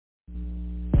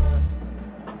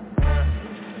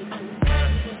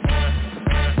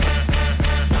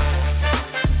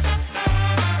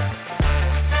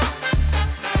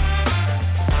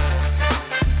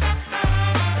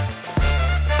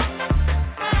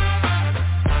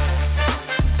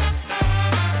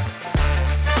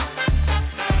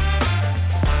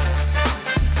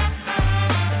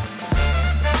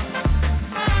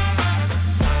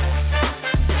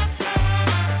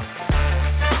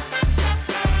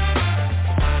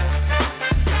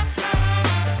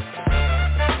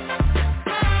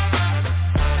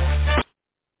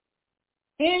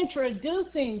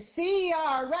Introducing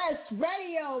CRS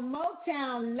Radio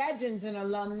Motown Legends and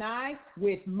Alumni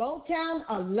with Motown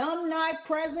Alumni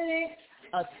President,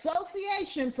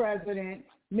 Association President,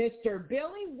 Mr.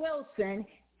 Billy Wilson,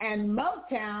 and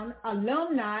Motown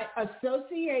Alumni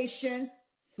Association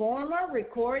former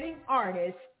recording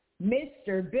artist,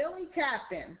 Mr. Billy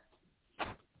Tappan.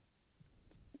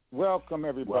 Welcome,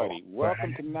 everybody.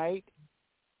 Welcome tonight.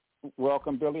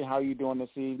 Welcome, Billy. How are you doing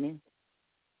this evening?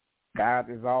 God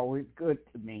is always good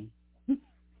to me.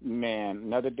 Man,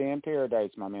 another day in paradise,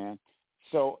 my man.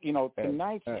 So,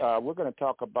 tonight we're going to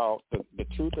talk about the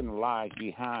truth and the lies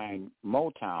behind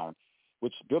Motown,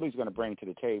 which Billy's going to bring to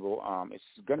the table. It's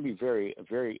going to be very,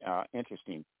 very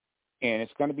interesting. And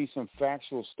it's going to be some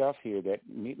factual stuff here that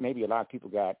maybe a lot of people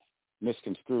got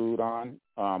misconstrued on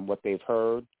what they've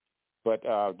heard. But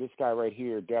this guy right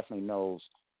here definitely knows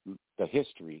the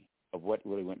history of what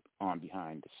really went on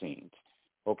behind the scenes.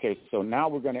 Okay, so now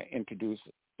we're going to introduce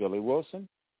Billy Wilson.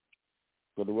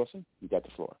 Billy Wilson, you got the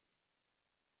floor.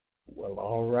 Well,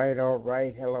 all right.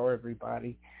 Hello,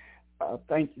 everybody.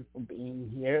 Thank you for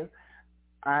being here.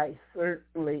 I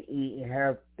certainly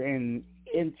have been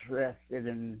interested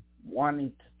in wanting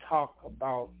to talk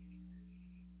about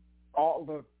all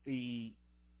of the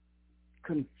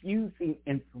confusing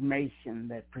information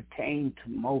that pertained to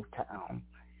Motown.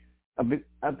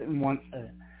 I've been wanting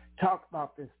to talk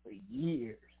about this for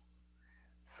years,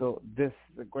 so this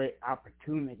is a great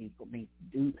opportunity for me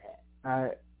to do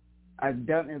that. I've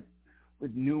done it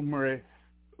with numerous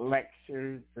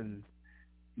lectures and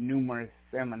numerous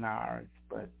seminars,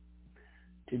 but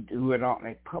to do it on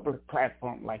a public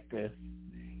platform like this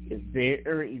is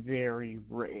very, very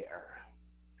rare.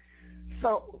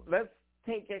 So let's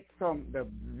take it from the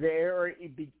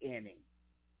very beginning.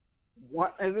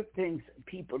 One of the things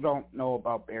people don't know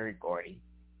about Berry Gordy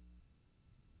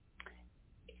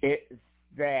is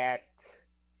that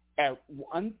at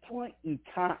one point in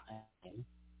time,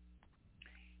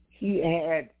 he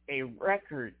had a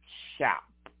record shop.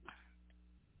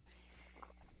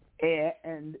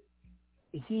 And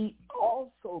he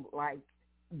also liked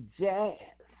jazz.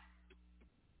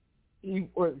 He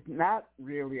was not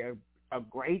really a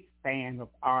great fan of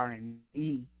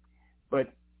R&B,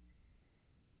 but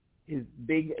his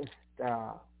biggest,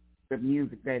 the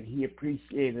music that he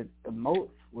appreciated the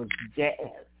most was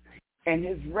jazz. And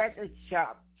his record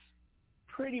shop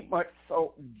pretty much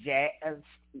sold jazz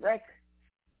records.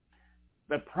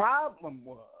 The problem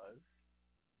was,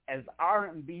 as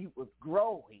R&B was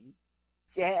growing,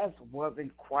 jazz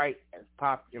wasn't quite as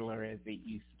popular as it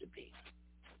used to be.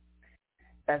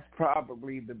 That's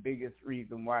probably the biggest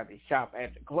reason why the shop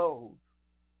had to close.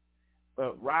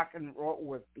 But rock and roll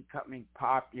was becoming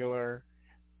popular.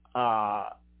 I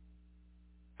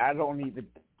don't even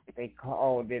think they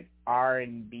called it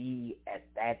R&B at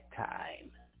that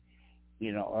time.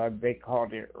 They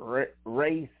called it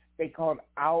race. They called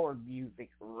our music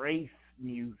race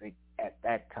music at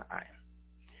that time.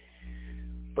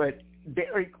 But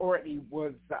Berry Gordy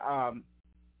was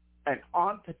an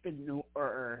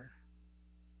entrepreneur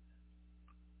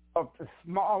of the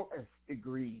smallest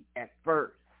degree at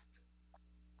first.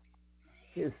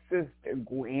 His sister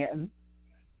Gwen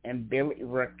and Billy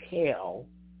Raquel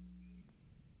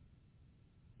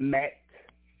met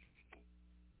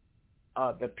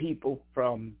the people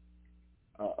from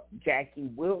Jackie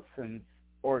Wilson's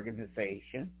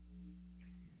organization,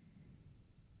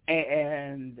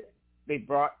 and they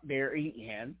brought Berry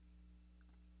in,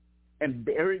 and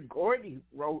Berry Gordy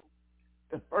wrote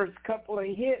the first couple of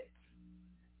hits.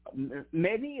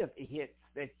 Many of the hits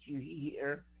that you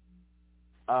hear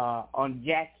on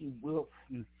Jackie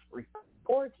Wilson's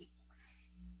recordings.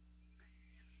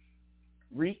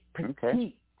 Reek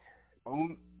Petite,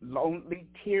 Lonely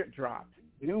Teardrops,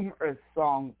 numerous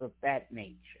songs of that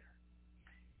nature.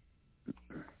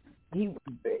 He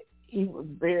was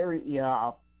very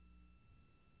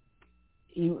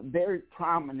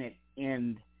prominent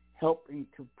in helping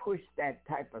to push that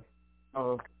type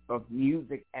of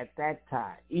music at that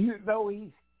time. Even though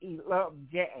he loved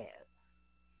jazz,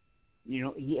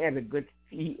 he had a good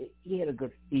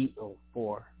feel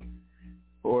for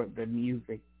the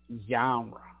music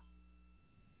genre,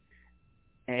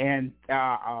 and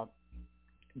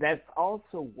that's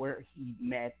also where he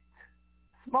met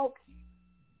Smokey.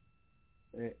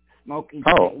 Smokey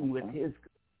came with his.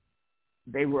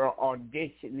 They were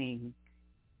auditioning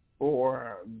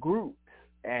for groups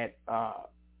at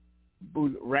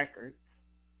Boot Records,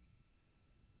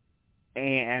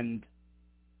 and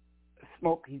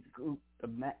Smokey's group,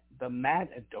 the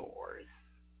Matadors,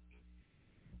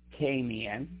 came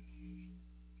in,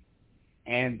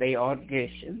 and they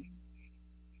auditioned,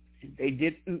 They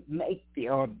didn't make the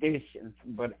auditions,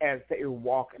 but as they were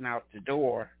walking out the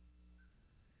door,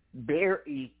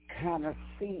 Barry kind of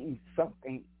seen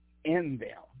something in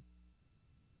them.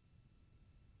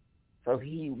 So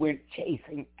he went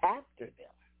chasing after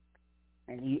them.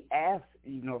 And he asked,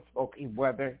 Smokey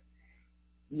whether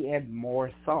he had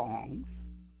more songs.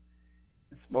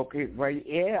 Smokey, well,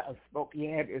 yeah, Smokey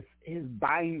had his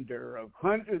binder of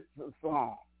hundreds of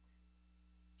songs.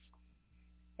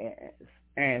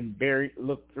 And Barry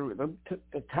looked through them, took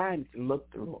the time to look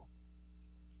through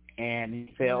them. And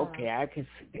he said, okay, I can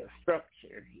see a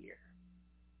structure here.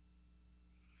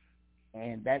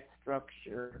 And that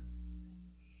structure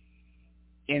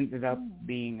ended up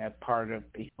being a part of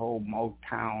the whole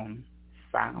Motown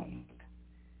sound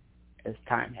as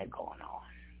time had gone on.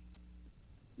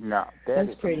 No,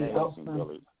 that's pretty amazing, awesome.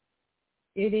 Billy.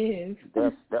 It is.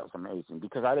 That's amazing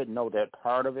because I didn't know that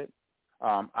part of it.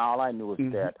 All I knew was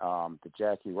that the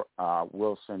Jackie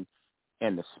Wilson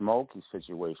and the Smokey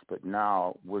situation, but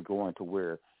now we're going to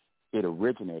where it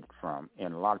originated from,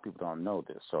 and a lot of people don't know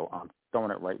this. So I'm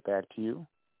throwing it right back to you.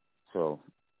 So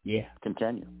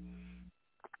continue.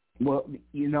 Well,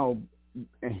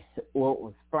 what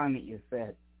was funny is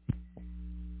that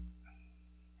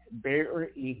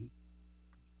Barry,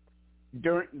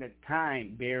 during the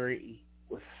time, Barry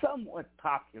was somewhat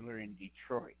popular in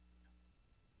Detroit,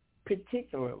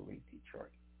 particularly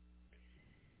Detroit.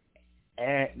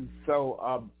 And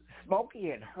so Smokey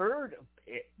had heard of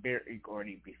Barry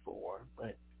Gordy before,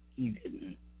 but he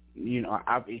didn't,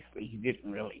 obviously he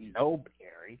didn't really know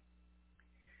Barry.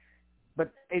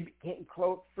 But they became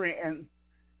close friends.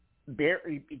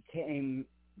 Barry became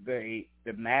the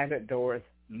Matador's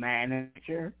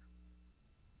manager.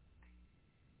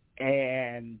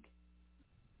 And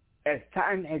as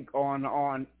time had gone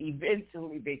on,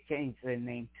 eventually they changed their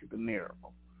name to the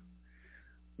Miracle.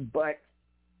 But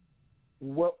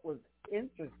what was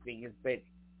interesting is that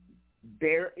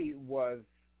Barry was,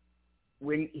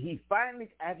 when he finally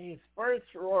got his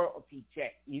first royalty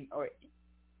check,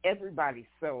 everybody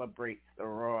celebrates the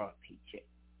royalty check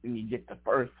when you get the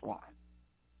first one.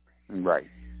 Right.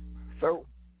 So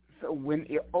when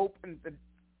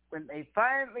they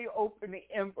finally opened the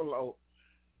envelope,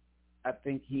 I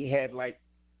think he had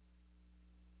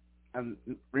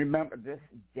remember this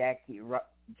is Jackie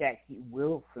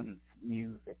Wilson's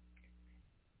music.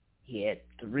 He had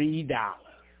 $3.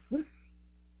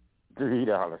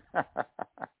 $3.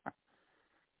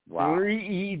 Wow.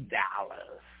 $3.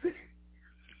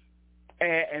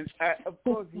 And of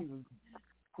course, he was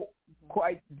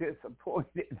quite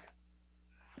disappointed.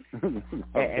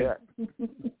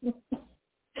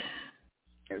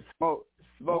 And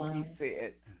Smokey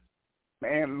said,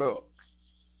 man, look,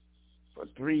 for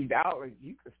 $3,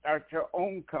 you could start your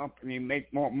own company and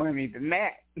make more money than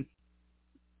that.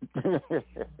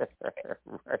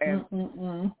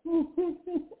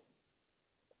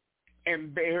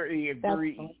 And Barry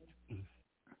agreed.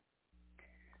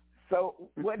 So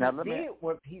what he did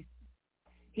was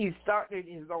he started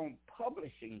his own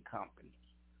publishing company.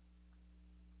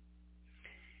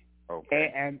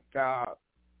 Okay. And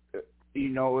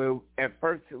at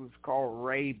first it was called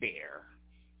Ray Bear.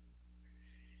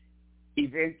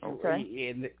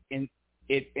 Eventually,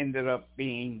 it ended up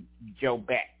being Joe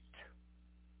Beck.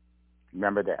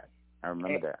 Remember that? I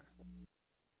remember that.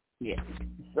 Yeah.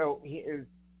 So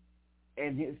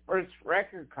his first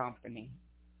record company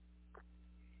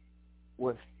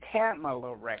was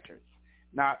Tamala Records.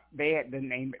 Now, they had to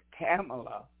name it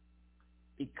Tamala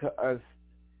because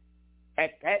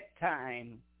at that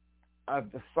time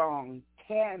of the song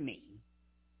Tammy,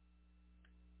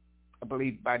 I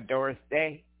believe by Doris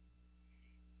Day.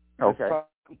 Okay.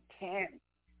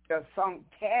 The song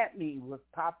Tammy was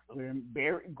popular, and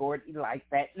Barry Gordy liked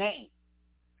that name.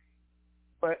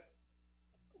 But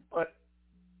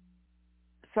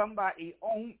somebody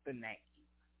owned the name.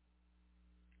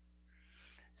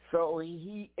 So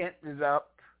he ended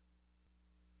up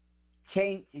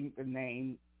changing the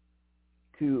name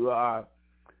to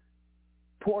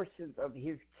portions of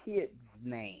his kids'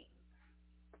 names,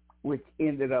 which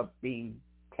ended up being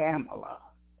Tamala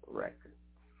Records.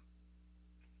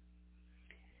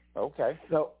 Okay.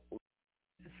 So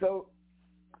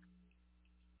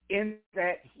in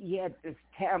that he had this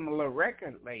Tamala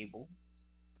record label,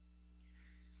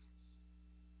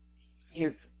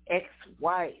 his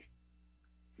ex-wife,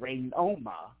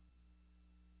 Raynoma,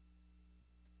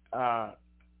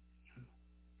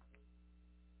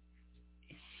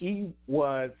 she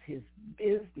was his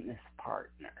business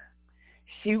partner.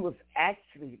 She was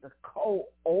actually the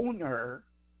co-owner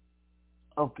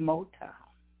of Motown.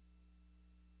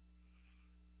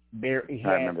 Barry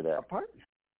had I remember that. a partner.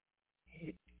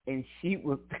 and she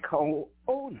was the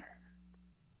co-owner.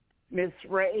 Miss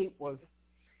Ray was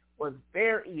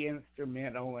very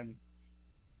instrumental in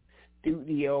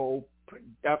studio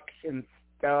production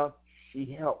stuff.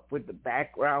 She helped with the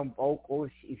background vocals.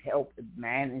 She helped with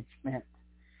management.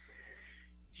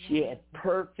 She had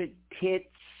perfect pitch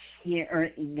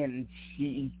hearing, and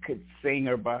she could sing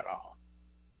her butt off.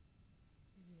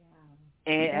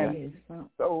 Yeah. And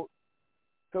so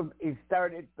it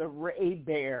started the Ray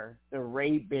Bear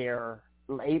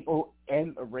label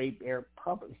and the Ray Bear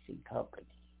Publishing Company,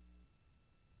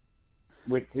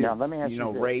 which is, now, let me ask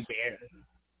you this. Ray Bear.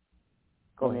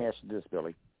 Let me ask you this,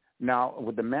 Billy. Now,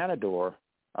 with the Matador,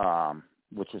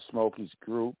 which is Smokey's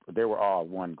group, they were all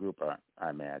one group, I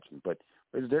imagine. But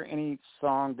is there any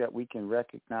song that we can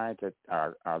recognize that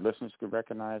our listeners could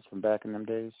recognize from back in them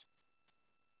days?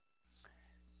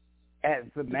 As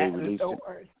the Matadors?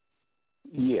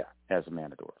 Yeah, as the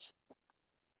Matadors.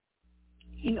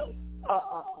 You know,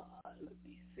 let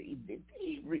me see. Did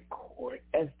they record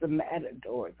as the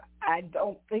Matadors? I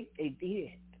don't think they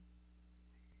did.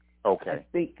 Okay. I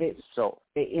think they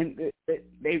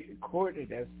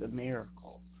recorded as the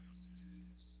Miracles.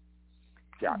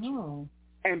 Gotcha. Oh.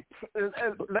 And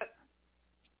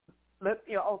let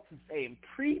me also say, in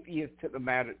previous to the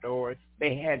Matadors,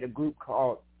 they had a group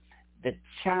called the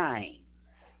Chimes.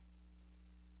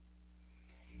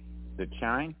 The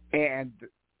Chime? And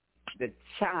the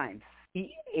Chimes,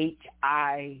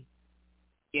 CHIMES,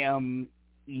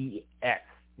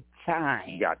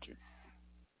 Chimes. Gotcha.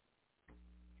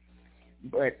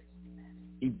 But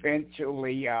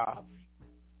eventually,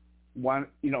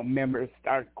 members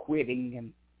started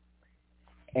quitting,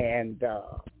 and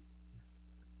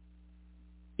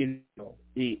it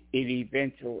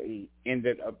eventually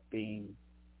ended up being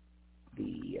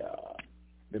the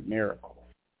Miracles.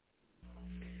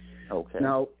 Okay.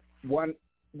 Now, one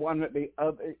of the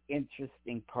other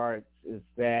interesting parts is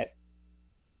that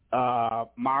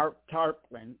Mark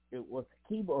Tarplin, it was a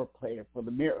keyboard player for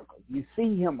the Miracles. You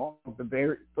see him on the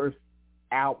very first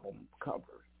album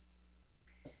cover.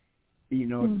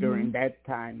 During that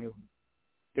time, it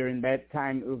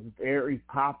was very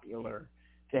popular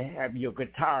to have your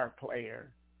guitar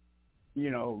player,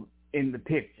 in the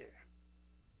picture.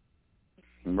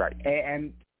 Right.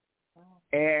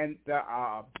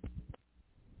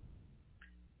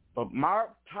 But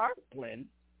Mark Tarplin,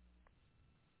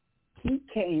 he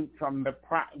came from the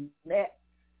Primettes.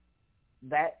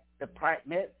 That the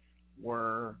Primettes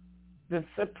were the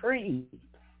Supremes.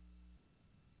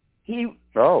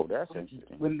 That's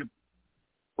interesting. When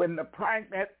the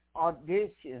Primettes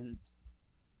auditioned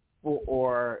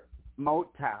for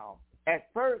Motown, at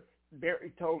first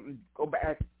Barry told them to go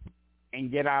back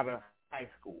and get out of high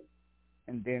school,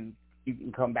 and then you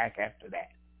can come back after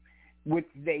that, which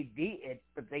they did,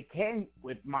 but they came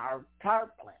with Mark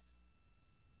Tarplin,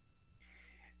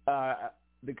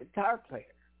 the guitar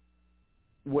player.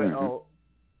 Well,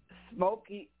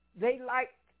 Smokey, they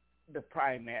liked the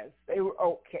Primettes. They were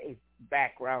okay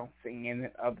background singing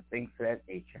and other things of that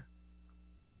nature.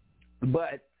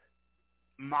 But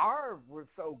Marv was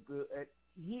so good,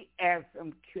 he asked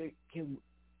them, can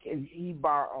he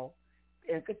borrow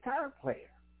their guitar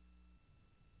player?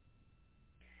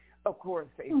 Of course,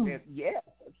 they said, yes,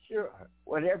 sure,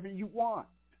 whatever you want.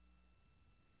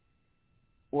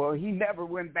 Well, he never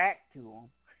went back to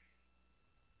them.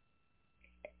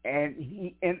 And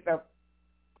he ended up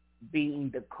being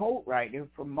the co-writer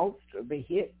for most of the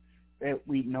hits that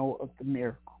we know of the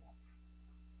Miracles.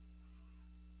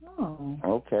 Oh.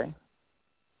 Okay.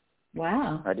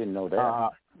 Wow. I didn't know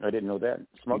that.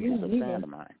 Smokey's a fan of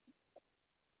mine.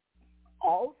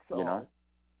 Also,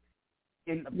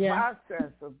 in the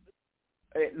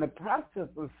process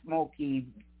of Smokey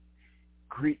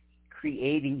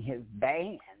creating his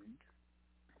band,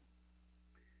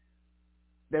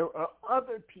 there were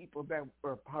other people that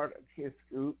were part of his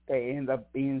group. They ended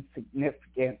up being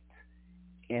significant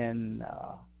in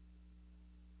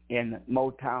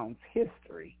Motown's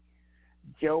history.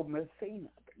 Joe Messina,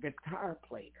 the guitar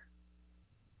player,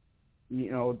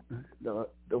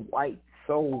 the White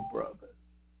Soul Brothers.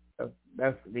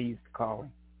 That's what they used to call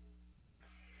him.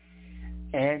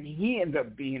 And he ended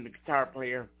up being the guitar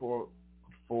player for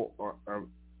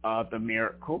the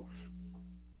Miracles.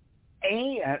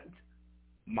 And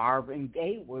Marvin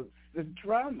Gaye was the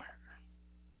drummer.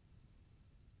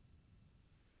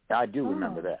 I do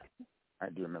remember that.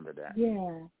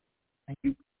 Yeah.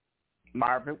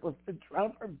 Marvin was the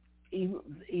drummer. He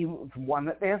was one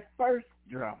of their first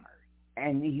drummers,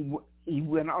 and he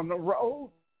went on the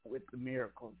road with the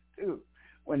Miracles too,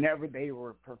 whenever they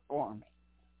were performing.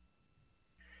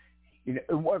 You know,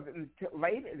 it wasn't until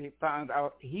later they found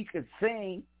out he could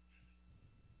sing.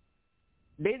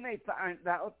 Then they found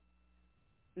out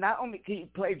not only could he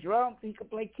play drums, he could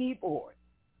play keyboard.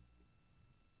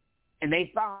 And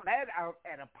they found that out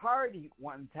at a party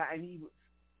one time. He was,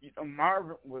 you know,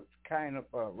 Marvin was kind of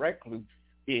a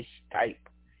recluse-ish type.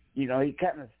 You know, he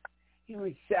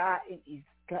was shy and he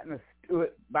kind of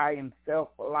stood by himself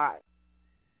a lot.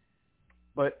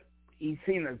 But he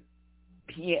seen a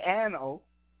piano.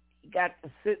 He got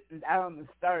to sitting down and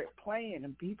started playing,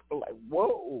 and people were like,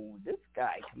 "Whoa, this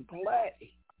guy can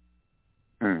play."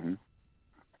 Mm-hmm.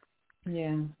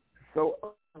 Yeah. So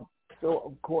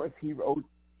of course he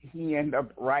ended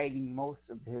up writing most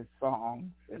of his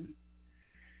songs,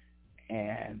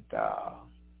 and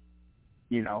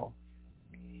you know,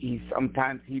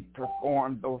 sometimes he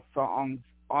performed those songs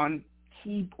on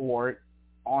keyboard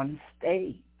on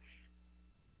stage.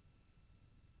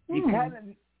 You kind of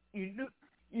you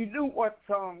knew what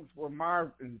songs were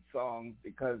Marvin's songs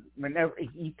because whenever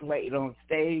he played on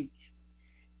stage,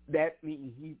 that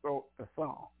means he wrote the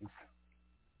songs.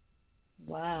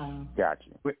 Wow. Gotcha.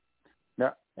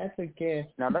 Now, that's a gift.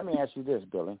 Now, let me ask you this,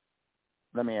 Billy.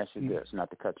 Let me ask you this, not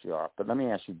to cut you off, but let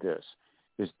me ask you this.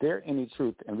 Is there any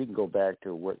truth, and we can go back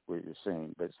to what you're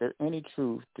saying, but is there any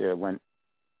truth that when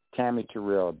Tammy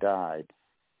Terrell died,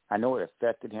 I know it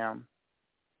affected him.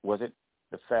 Was it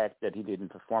the fact that he didn't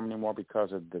perform anymore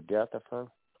because of the death of her,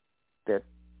 that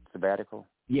sabbatical?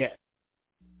 Yes.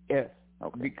 Yes.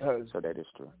 Okay. Because, so that is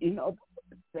true. You know,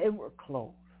 they were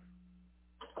close.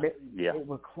 They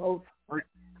were close.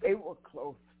 They were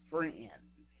close friends.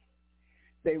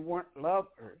 They weren't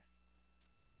lovers,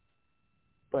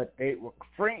 but they were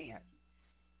friends.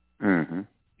 Mm-hmm.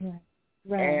 Yeah.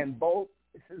 Right. And both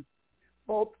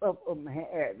of them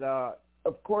had,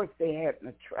 of course, they had an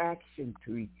attraction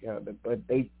to each other, but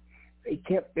they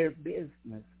kept their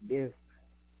business.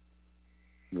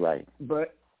 Right.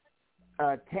 But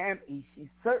Tammy, she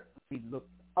certainly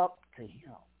looked up to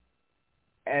him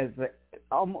as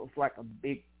almost like a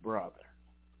big brother.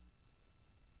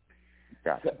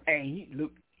 Gotcha. So, and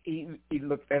he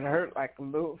looked at her like a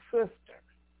little sister.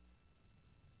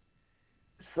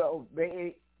 So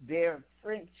their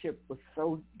friendship was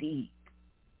so deep.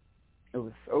 It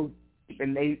was so deep,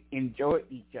 and they enjoyed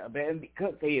each other, and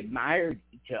because they admired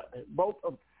each other, both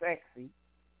of them sexy.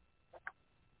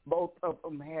 Both of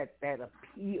them had that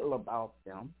appeal about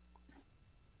them.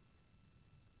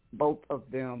 Both of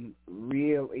them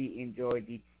really enjoyed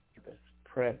each other's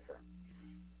presence.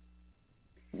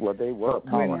 Well, they were a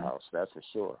powerhouse, that's for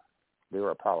sure. They were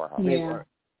a powerhouse. Yeah.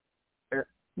 They were.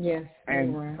 Yes, and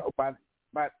they were. So by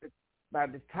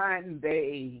the time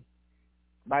that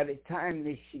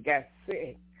she got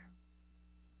sick,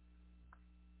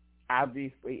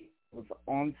 obviously it was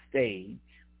on stage,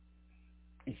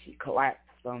 and she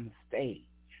collapsed on stage.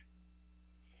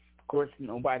 Of course,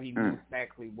 nobody knew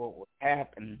exactly what was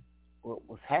happening,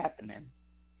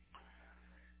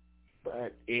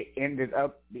 but it ended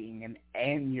up being an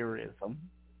aneurysm.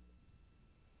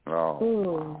 Oh.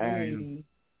 Ooh, and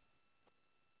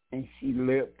she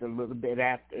lived a little bit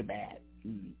after that,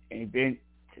 and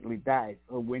eventually died.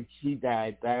 So when she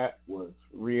died, that was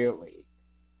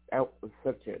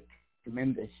such a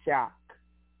tremendous shock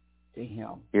to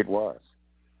him. It was.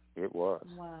 Wow.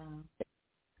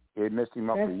 It messed him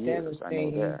up for years. I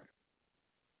know that.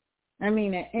 I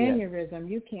mean, an aneurysm,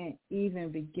 you can't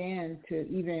even begin to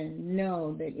even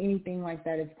know that anything like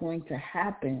that is going to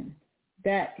happen.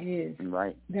 That is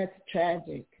right. That's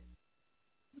tragic.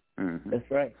 Mm-hmm. That's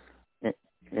right.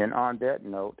 And on that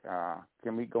note,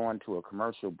 can we go into a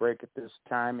commercial break at this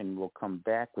time, and we'll come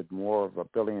back with more of a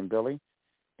Billy and Billy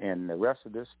and the rest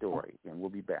of this story, and we'll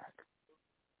be back.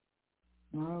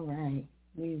 All right.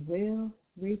 We will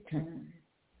return.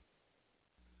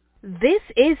 This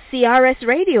is CRS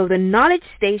Radio, the Knowledge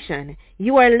Station.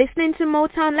 You are listening to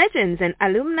Motown Legends and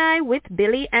Alumni with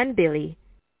Billy and Billy.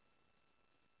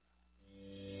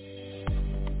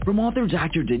 From author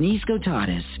Dr. Denise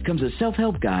Gotatis comes a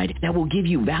self-help guide that will give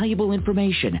you valuable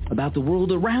information about the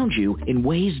world around you in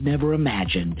ways never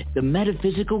imagined. The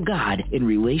Metaphysical God in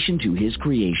Relation to His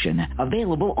Creation.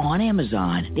 Available on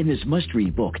Amazon. In this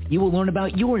must-read book, you will learn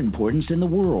about your importance in the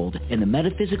world and the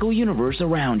metaphysical universe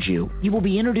around you. You will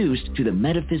be introduced to the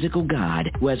metaphysical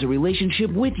God who has a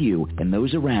relationship with you and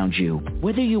those around you.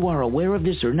 Whether you are aware of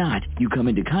this or not, you come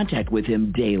into contact with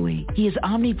Him daily. He is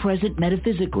omnipresent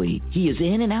metaphysically. He is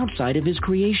in and and outside of his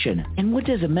creation. And what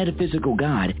does a metaphysical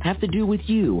God have to do with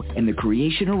you and the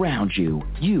creation around you?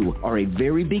 You are a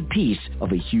very big piece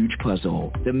of a huge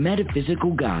puzzle. The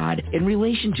metaphysical God in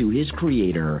relation to his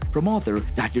creator, from author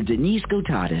Dr. Denise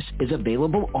Gotatis, is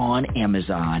available on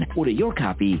Amazon. Order your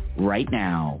copy right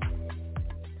now.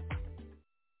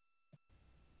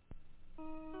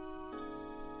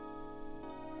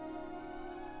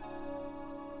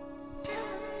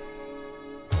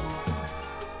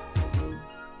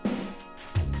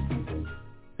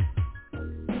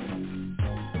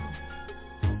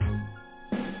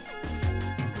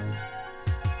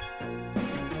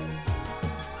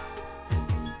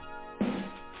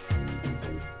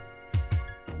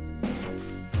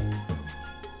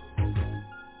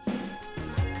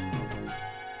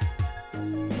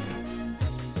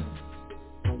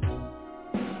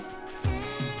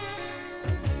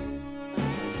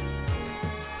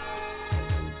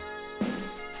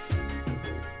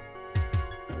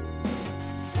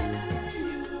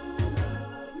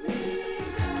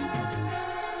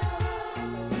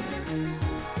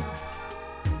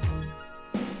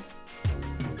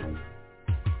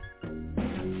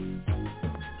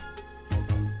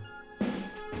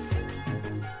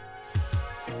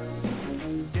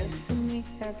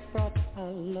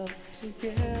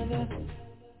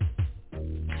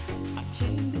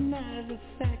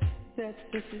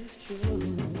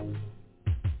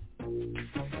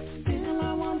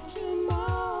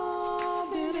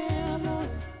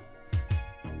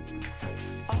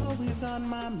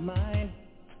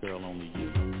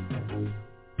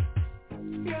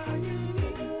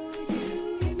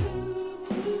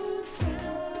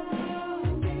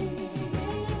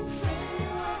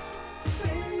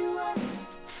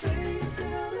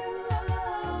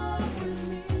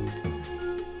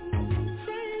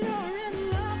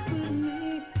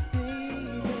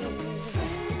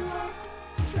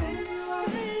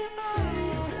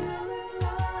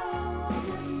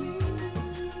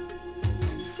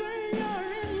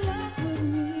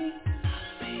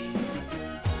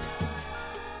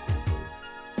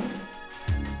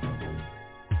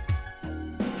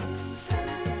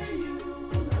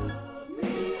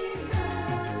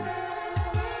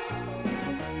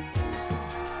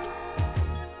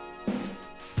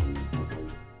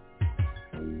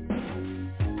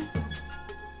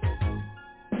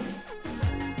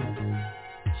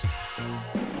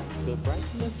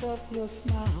 Of your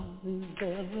smile is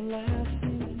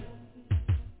everlasting.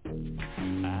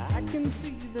 I can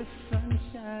see the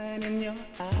sunshine in your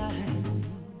eyes.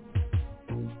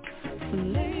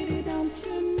 Lady, don't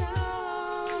you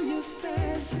know you're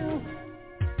special?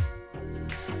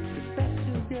 You're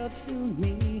special, girl, to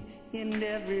me in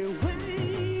every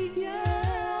way,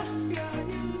 yeah. Girl,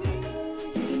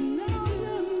 you know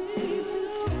you need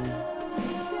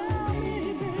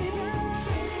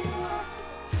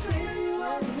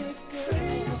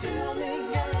to tell me,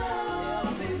 baby.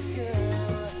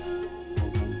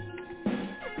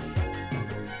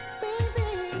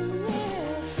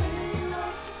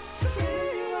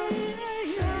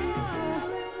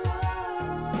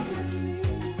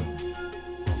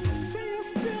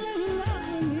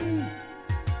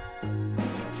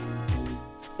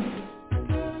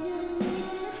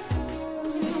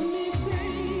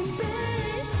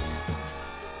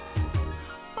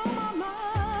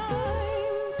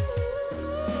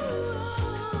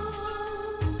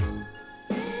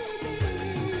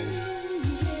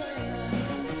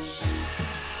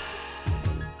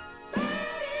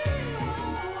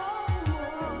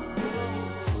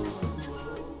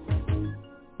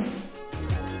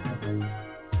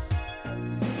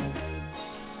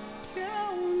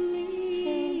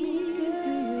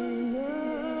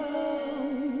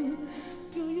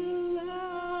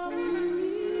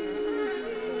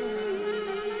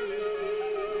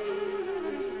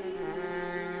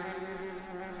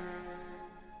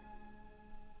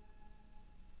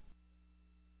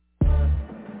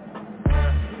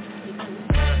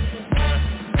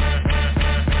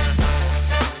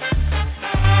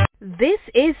 This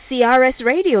is CRS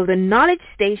Radio, the Knowledge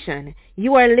Station.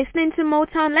 You are listening to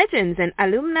Motown Legends and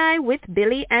Alumni with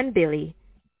Billy and Billy.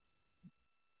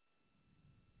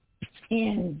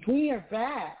 And we are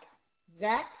back.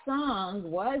 That song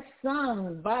was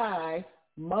sung by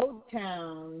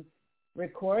Motown's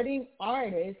recording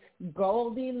artist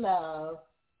Goldie Love,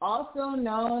 also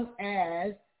known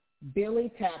as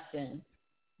Billy Tapton.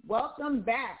 Welcome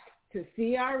back to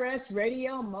CRS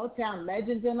Radio, Motown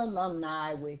Legends and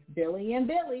Alumni with Billy and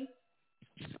Billy.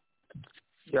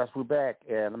 Yes, we're back,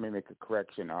 and let me make a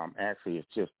correction. Actually, it's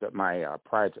just my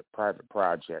private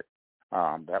project.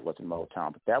 That wasn't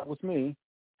Motown, but that was me.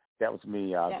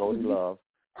 Goldie Love.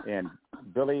 And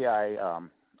Billy, that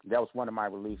was one of my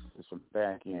releases from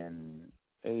back in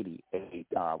 '88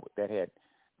 that had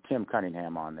Tim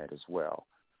Cunningham on that as well.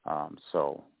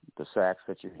 So the sax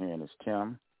that you're hearing is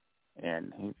Tim,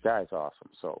 and the guy's awesome.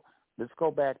 So let's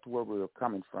go back to where we were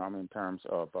coming from in terms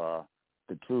of the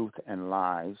truth and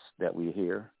lies that we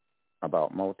hear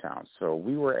about Motown. So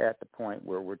we were at the point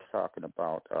where we're talking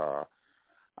about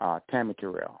Tammy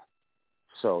Terrell.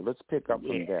 So let's pick up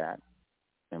from that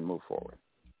and move forward.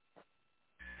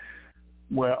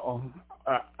 Well,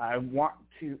 I want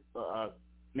to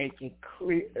make it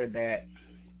clear that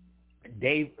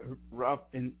David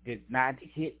Ruffin did not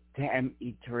hit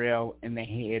Tammy Terrell in the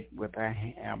head with a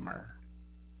hammer,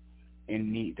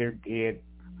 and neither did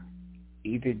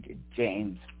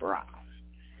James Brown.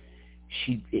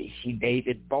 She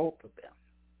dated both of them.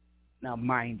 Now,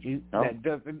 mind you, that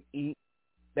doesn't mean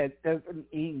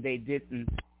they didn't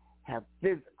have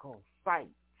physical fights,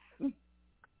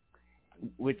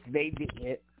 which they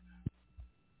did.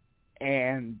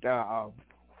 And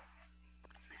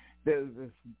there's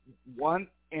this one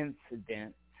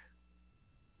incident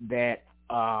that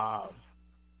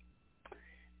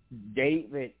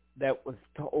David, that was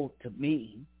told to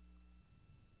me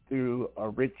through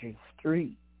Richard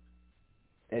Street,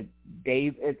 that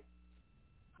David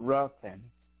Ruffin,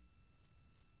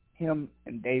 him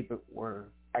and David were,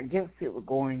 I guess they were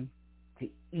going to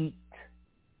eat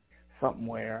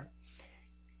somewhere,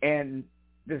 and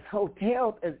this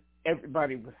hotel that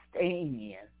everybody was staying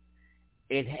in,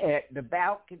 it had, the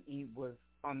balcony was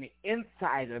on the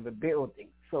inside of the building,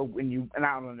 so when you went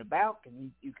out on the balcony,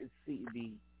 you could see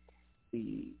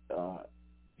the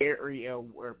area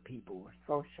where people were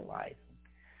socializing.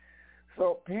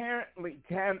 So apparently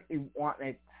Tammy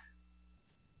wanted,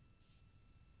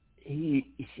 she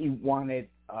wanted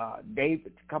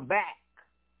David to come back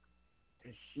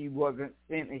because she wasn't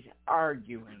finished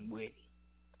arguing with him.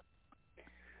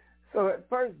 So at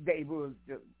first David was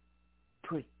just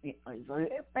pushing me. He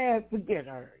said, man, forget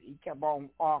her. He kept on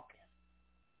walking.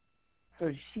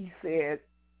 So she said,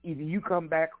 either you come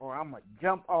back or I'm going to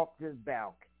jump off this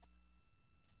balcony.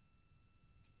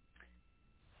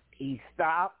 He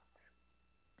stopped.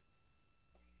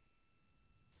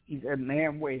 He said,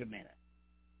 man, wait a minute.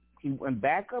 He went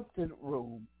back up to the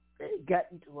room. They got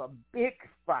into a big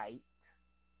fight.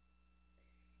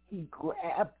 He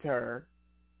grabbed her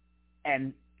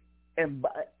and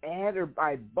had her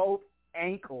by both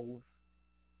ankles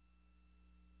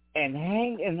and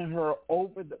hanging her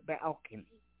over the balcony.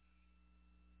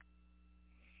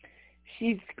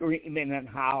 She's screaming and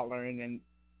hollering and,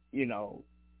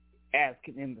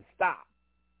 asking him to stop.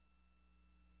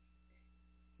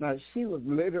 Now, she was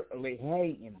literally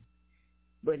hanging,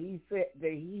 but he said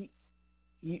that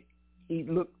he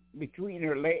looked between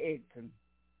her legs and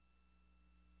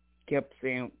kept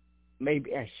saying,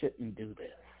 maybe I shouldn't do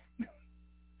this.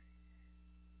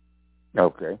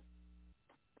 Okay.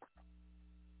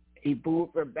 He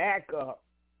pulled her back up.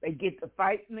 They get to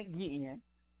fighting again,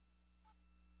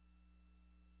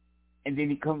 and then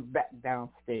he comes back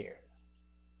downstairs.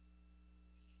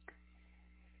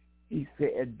 He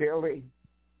said,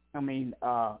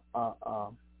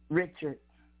 Richard,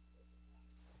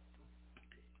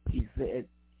 he said,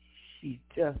 she's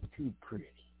just too pretty.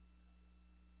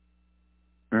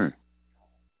 Mm.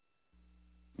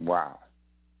 Wow.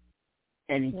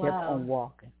 And he kept on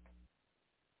walking.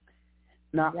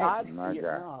 Now,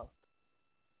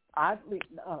 oddly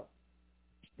enough,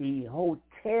 the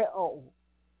hotel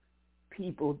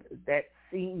people that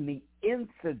seen the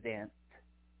incident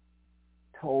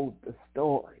told the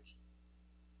story.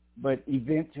 But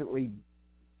eventually,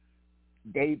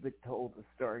 David told the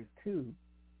story too,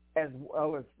 as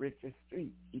well as Richard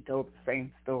Street. He told the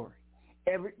same story.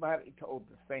 Everybody told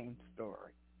the same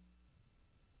story.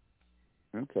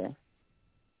 Okay.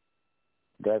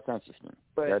 That's interesting.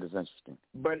 That is interesting.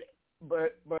 But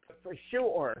for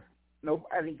sure,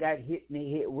 nobody got hit in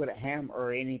the head with a hammer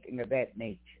or anything of that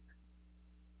nature.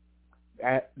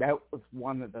 That was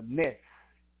one of the myths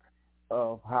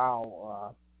of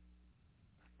how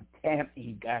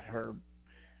Tammy got her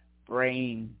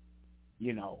brain,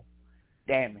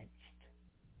 damaged.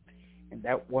 And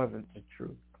that wasn't the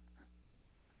truth.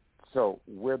 So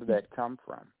where did that come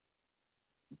from?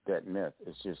 That myth?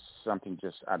 It's just something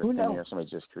just out of thin air. Somebody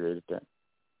just created that.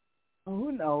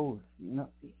 Who knows? Myths.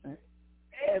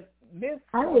 There's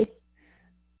always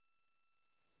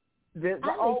the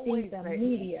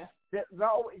media. There's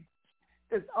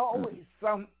always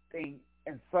something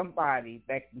and somebody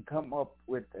that can come up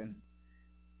with an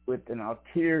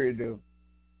alternative,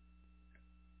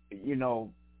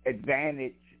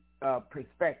 advantage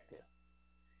perspective.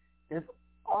 There's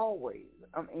always.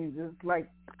 I mean, just like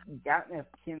John F.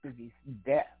 Kennedy's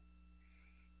death.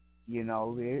 You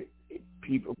know,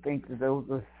 people think that there was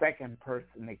a second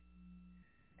person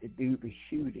to do the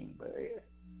shooting, but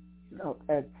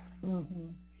that's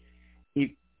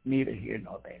neither here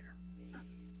nor there.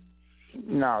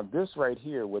 Now, this right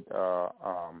here with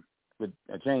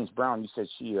James Brown, you said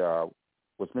she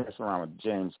was messing around with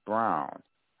James Brown.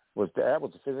 Was a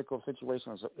physical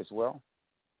situation as well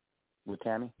with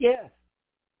Tammy? Yes.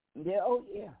 Yeah. Oh,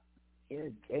 yeah. Yeah.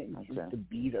 James used to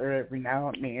beat her every now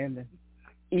and then, and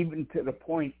even to the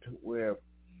point where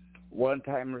one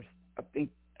time I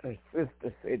think her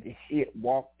sister said that she had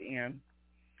walked in.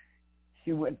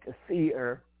 She went to see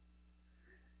her.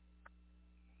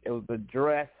 It was a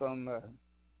dress on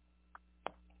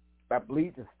I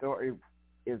believe the story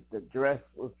is the dress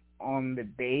was on the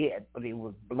bed, but it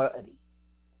was bloody.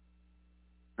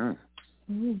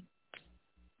 And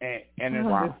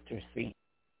her sister seen.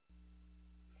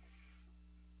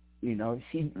 You know,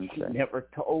 she never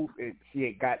told that she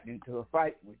had gotten into a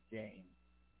fight with James.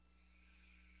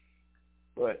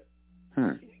 But,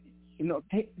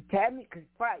 Tammy could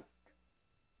fight.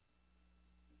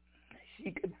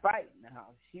 She could fight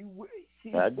now. She will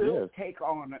take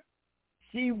on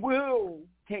She will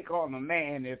take on a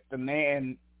man if the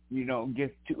man,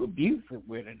 gets too abusive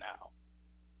with her now.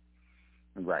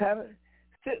 Right. Kind of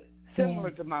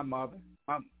similar to my mother.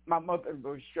 My mother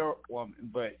was a short woman,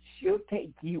 but she'll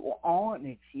take you on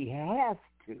if she has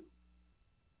to.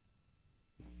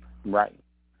 Right.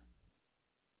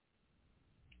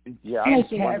 Yeah, I was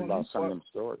wondering about some of them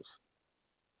stories.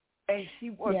 And she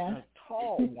wasn't a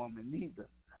tall woman either.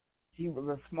 She was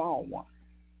a small one.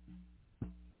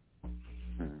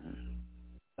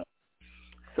 Mm-hmm.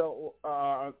 So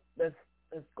let's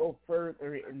go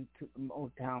further into the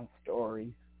Motown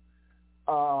stories.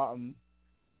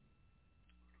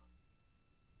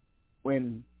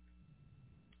 When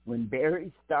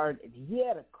Barry started, he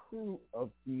had a crew of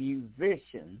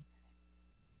musicians.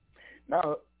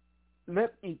 Now,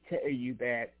 let me tell you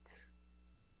that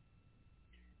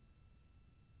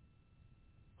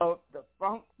of the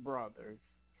Funk Brothers,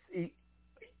 see,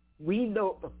 we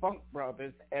know the Funk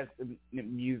Brothers as the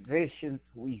musicians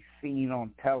we've seen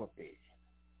on television.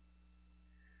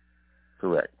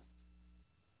 Correct.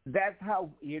 That's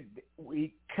how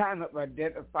we kind of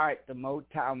identified the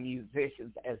Motown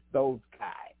musicians as those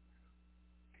guys.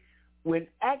 When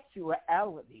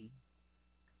actuality,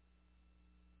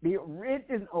 the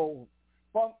original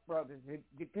Funk Brothers, it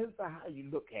depends on how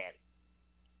you look at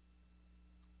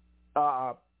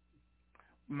it.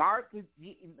 Martha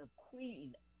Jean and the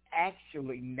Queen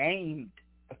actually named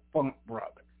the Funk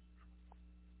Brothers.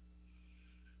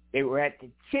 They were at the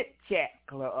Chit Chat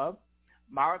Club.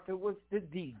 Martha was the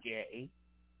DJ.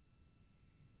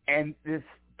 And this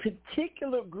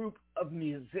particular group of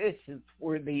musicians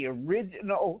were the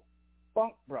original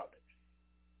Funk Brothers.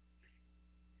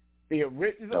 The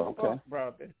original Funk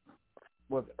Brothers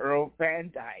was Earl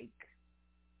Van Dyke,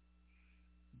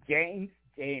 James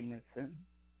Jamerson,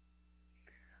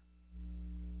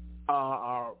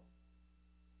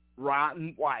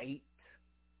 Ron White,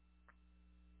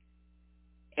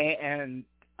 and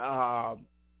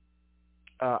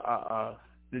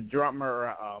the drummer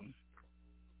I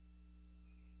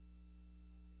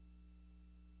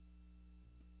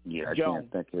Jones.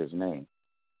 Can't think of his name.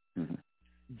 Mm-hmm.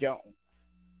 Jones.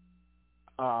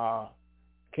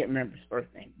 Can't remember his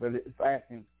first name, but his last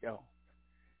name is Jones.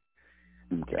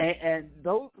 Okay. And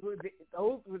those were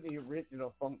the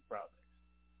original Funk Brothers.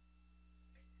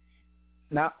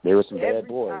 Now they were some bad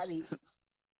boys.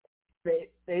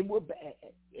 They were bad,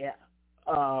 yeah.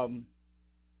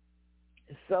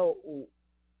 So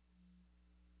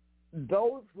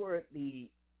those were the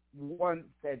ones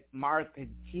that Martha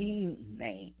Jean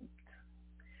named.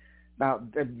 Now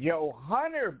the Joe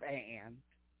Hunter Band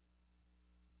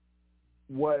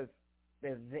was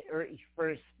the very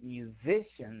first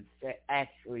musicians that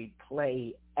actually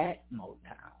played at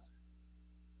Motown.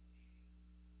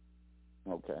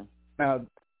 Okay. Now,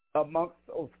 amongst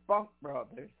those Funk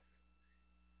Brothers,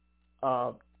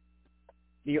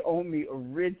 the only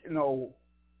original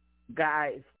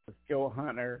guys was Joe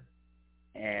Hunter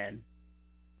and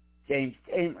James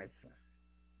Jamerson.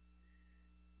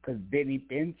 Because Benny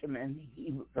Benjamin,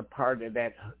 he was a part of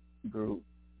that group.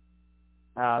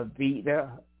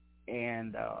 Vita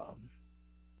and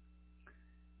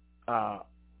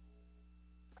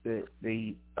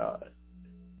the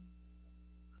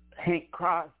Hank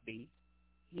Crosby,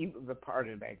 he was a part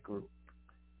of that group.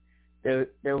 There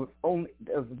was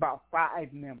about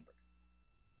 5 members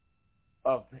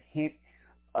of him,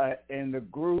 and the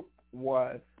group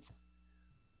was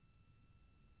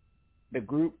the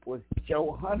group was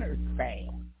Joe Hunter's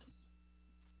band.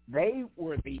 They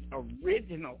were the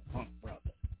original Funk Brothers.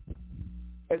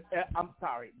 I'm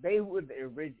sorry, they were the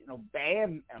original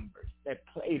band members that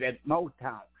played at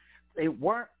Motown. They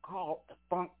weren't called the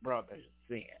Funk Brothers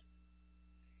then.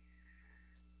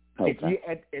 Okay.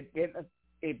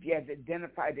 If you had to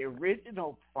identify the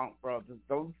original Funk Brothers,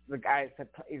 those are the guys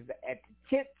that played at the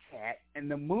Chit Chat.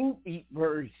 And the movie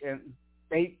version,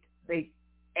 they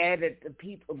added the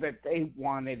people that they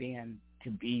wanted in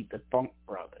to be the Funk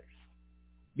Brothers.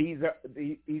 These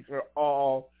are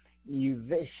all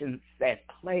musicians that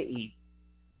played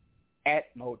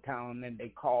at Motown, and they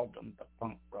called them the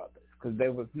Funk Brothers because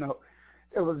there was no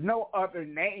other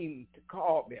name to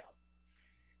call them.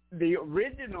 The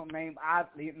original name,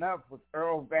 oddly enough, was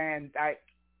Earl Van Dyke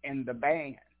and the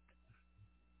Band.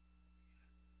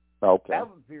 Okay. That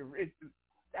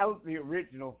was the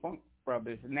original Funk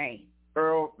Brothers name,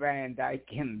 Earl Van Dyke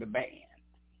and the Band.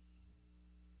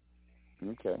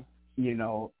 Okay. You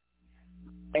know,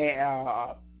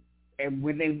 and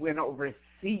when they went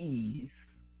overseas,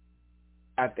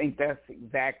 I think that's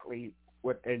exactly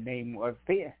what their name was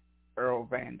then, Earl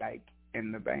Van Dyke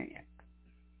and the Band.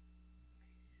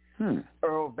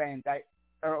 Earl Van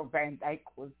Dyke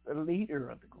was the leader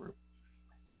of the group.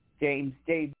 James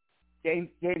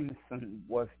Jameson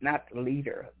was not the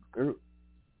leader of the group.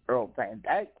 Earl Van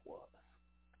Dyke was.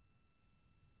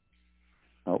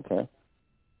 Okay.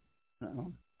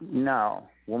 Now,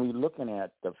 when we're looking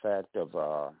at the fact of,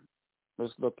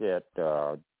 let's look at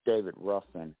David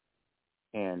Ruffin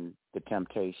and the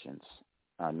Temptations,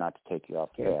 not to take you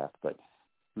off path, but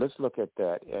let's look at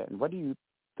that. And what do you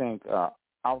think,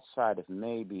 outside of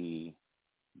maybe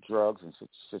drugs and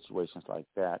situations like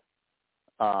that,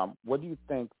 what do you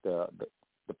think the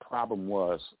problem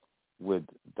was with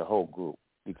the whole group?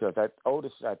 Because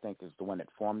Otis, I think, is the one that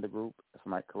formed the group, if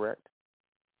I'm correct.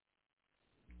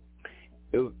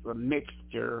 It was a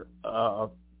mixture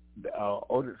of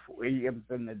Otis Williams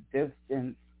and the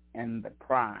Distance and the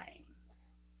Prime.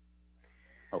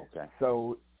 Okay.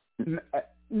 So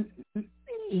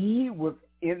he was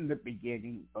in the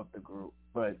beginning of the group,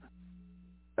 but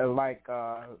like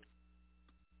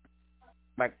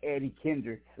Eddie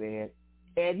Kendrick said,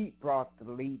 Eddie brought the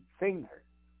lead singer,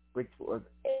 which was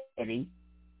Eddie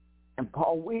and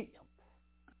Paul Williams.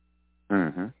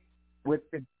 Mm-hmm. With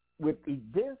the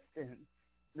Distance,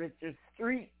 Richard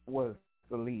Street was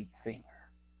the lead singer,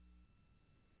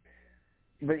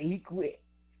 but he quit.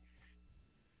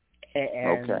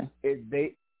 And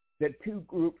the two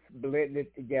groups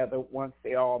blended together. Once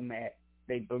they all met,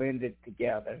 they blended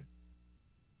together.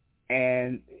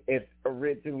 And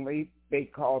originally they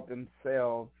called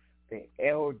themselves the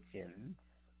Elgins.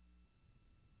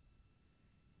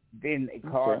 Then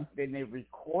they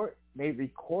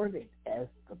recorded as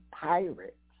the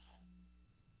Pirates.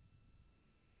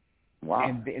 Wow.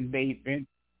 And then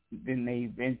they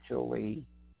eventually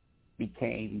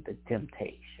became the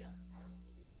Temptations.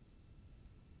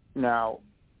 Now,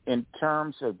 in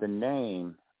terms of the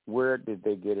name, where did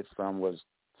they get it from? Was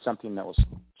something that was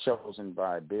chosen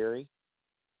by Barry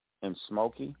and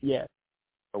Smokey? Yes.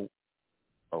 Oh,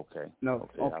 okay. No,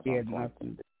 Smokey had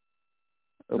nothing.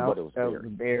 But it was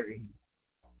that Barry.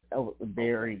 Was a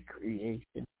Barry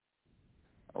creation.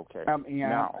 Okay. I mean,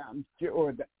 I'm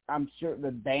sure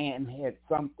the band had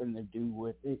something to do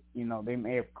with it. You know, they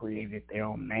may have created their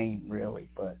own name, really,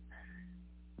 but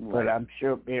I'm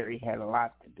sure Barry had a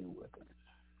lot to do with it.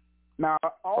 Now,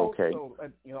 also,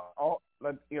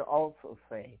 let you also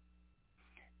say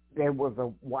there was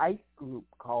a white group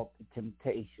called the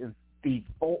Temptations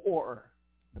before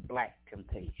the Black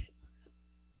Temptations.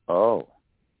 Oh.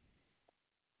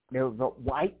 There was a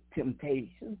white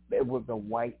Temptations. There was a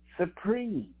white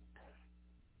Supreme.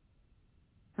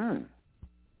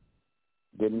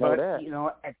 Didn't know that. You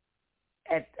know, at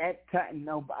that time,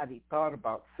 nobody thought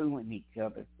about suing each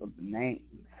other for the name.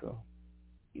 So,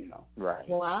 you know. Right.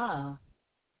 Wow.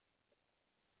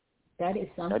 That is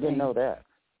something. I didn't know that.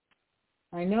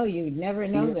 I know you'd never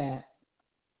know that.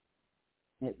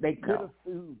 They could have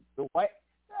sued the white,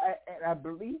 and I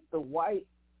believe the white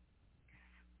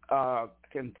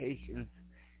Temptations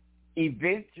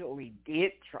eventually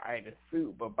did try to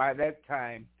sue, but by that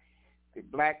time, the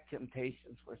Black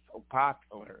Temptations were so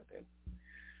popular that,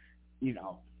 you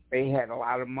know, they had a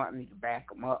lot of money to back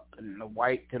them up, and the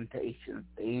white Temptations,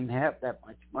 they didn't have that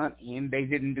much money, and they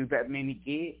didn't do that many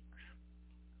gigs.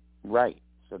 Right.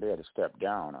 So they had to step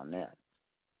down on that.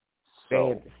 They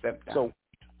had to step down.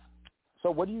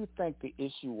 So what do you think the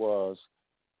issue was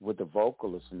with the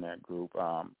vocalists in that group?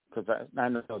 Because I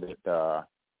know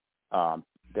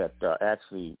that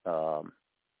actually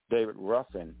David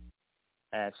Ruffin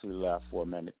actually left for a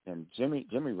minute, and Jimmy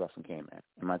Ruffin came in.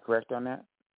 Am I correct on that?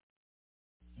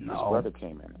 No. His brother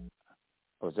came in.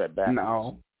 Or was that backwards?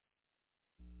 No.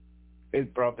 His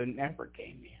brother never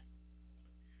came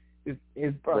in.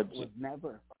 His brother was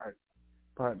never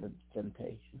part of the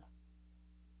Temptation.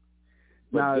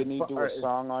 But now, didn't he do a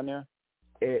song on there?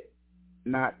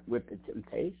 Not with the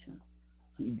Temptation.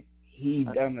 He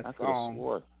done a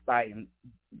song by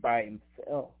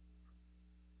himself.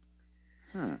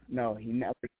 No, he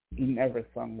never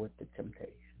sung with the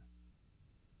Temptation.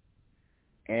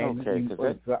 And okay, he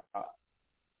was,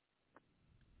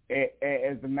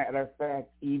 as a matter of fact,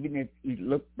 even if you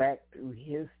look back through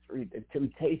history, the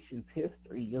Temptations'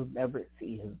 history, you'll never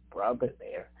see his brother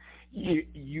there.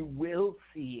 You will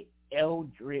see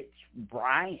Eldridge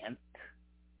Bryant.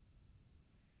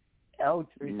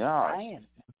 Bryant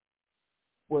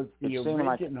was the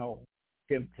original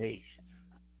Temptation.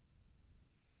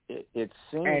 It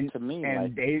seemed to me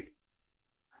like David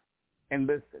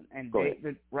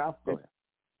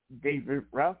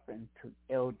Ruffin took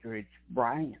Eldridge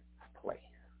Bryant's place.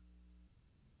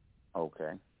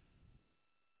 Okay.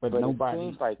 But nobody. It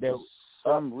seems like for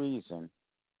some reason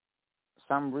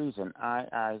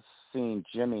I seen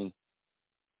Jimmy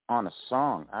on a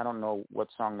song. I don't know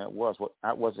what song that was.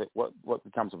 What was it? What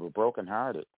Becomes of a Broken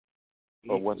Hearted?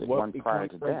 Or was it one prior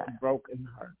to that? Broken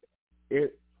Hearted.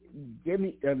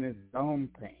 Jimmy done his own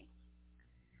thing.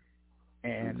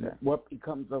 And What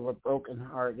Becomes of a Broken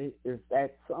Hearted is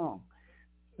that song.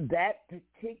 That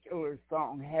particular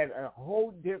song had a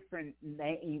whole different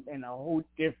name and a whole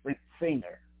different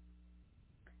singer.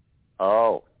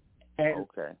 Oh,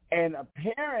 okay. And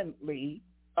apparently,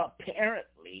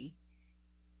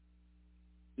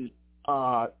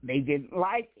 they didn't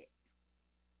like it.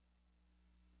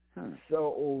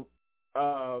 So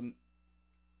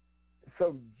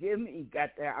Jimmy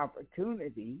got the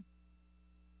opportunity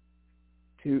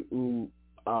to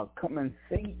come and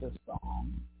sing the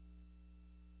song,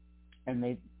 and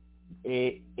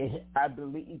I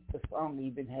believe the song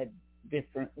even had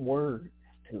different words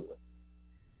to it.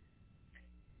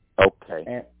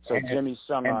 Okay, so Jimmy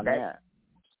sung on that.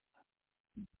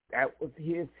 That was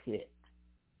his hit.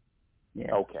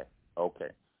 Yeah. Okay.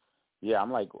 Yeah,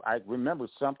 I'm like, I remember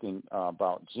something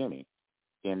about Jimmy,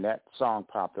 and that song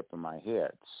popped up in my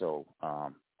head. So,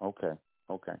 okay.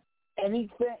 And he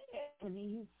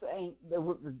sang there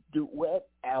was a duet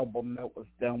album that was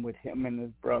done with him and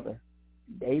his brother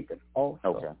David also.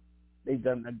 Okay. They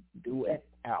done a duet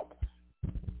album.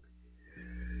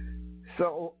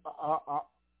 So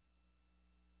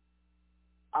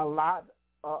a lot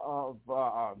of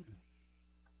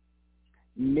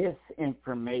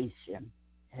misinformation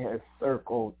has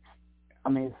circled. I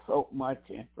mean, so much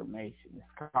information.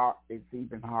 It's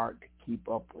even hard to keep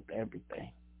up with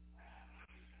everything.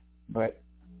 But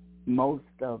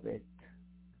most of it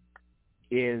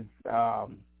is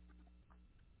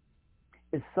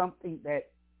something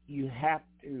that you have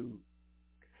to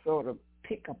sort of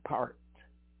pick apart.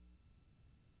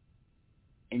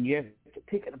 And you have to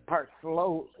pick it apart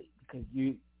slowly because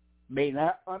you may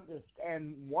not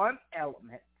understand one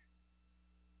element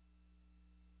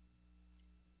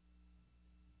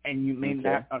and you may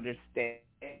not understand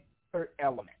other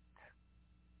element.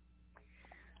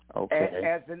 Okay.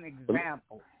 As an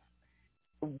example,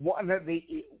 one of the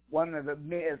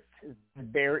myths is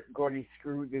that Barrett Gordy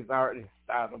screwed his artist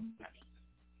out of money.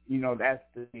 That's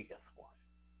the biggest one.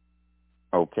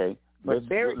 Okay. Let's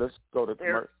go to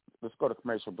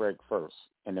commercial break first,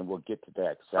 and then we'll get to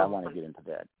that because I want to get into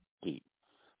that deep.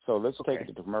 So let's take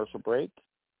it to commercial break,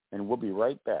 and we'll be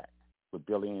right back with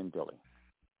Billy and Billy.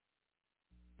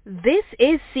 This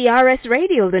is CRS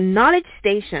Radio, the Knowledge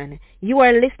Station. You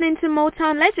are listening to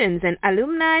Motown Legends and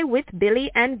Alumni with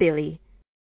Billy and Billy.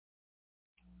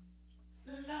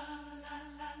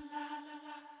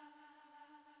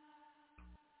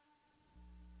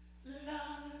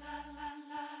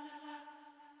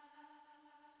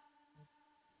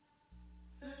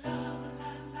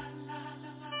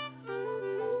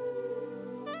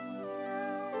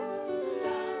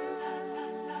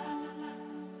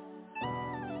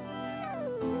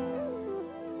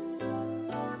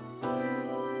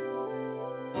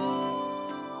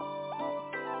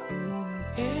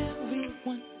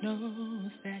 Everyone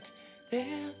knows that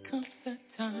there comes a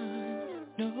time,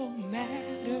 no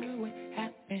matter what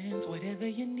happens, whatever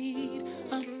you need,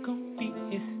 I'm gonna be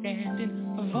here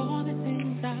standing. Of all the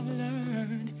things I've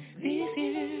learned these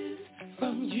years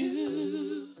from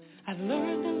you, I've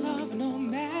learned to love no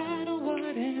matter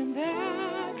what, and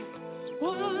that's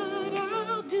what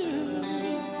I'll do.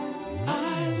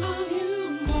 I love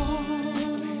you more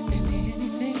than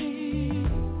anything.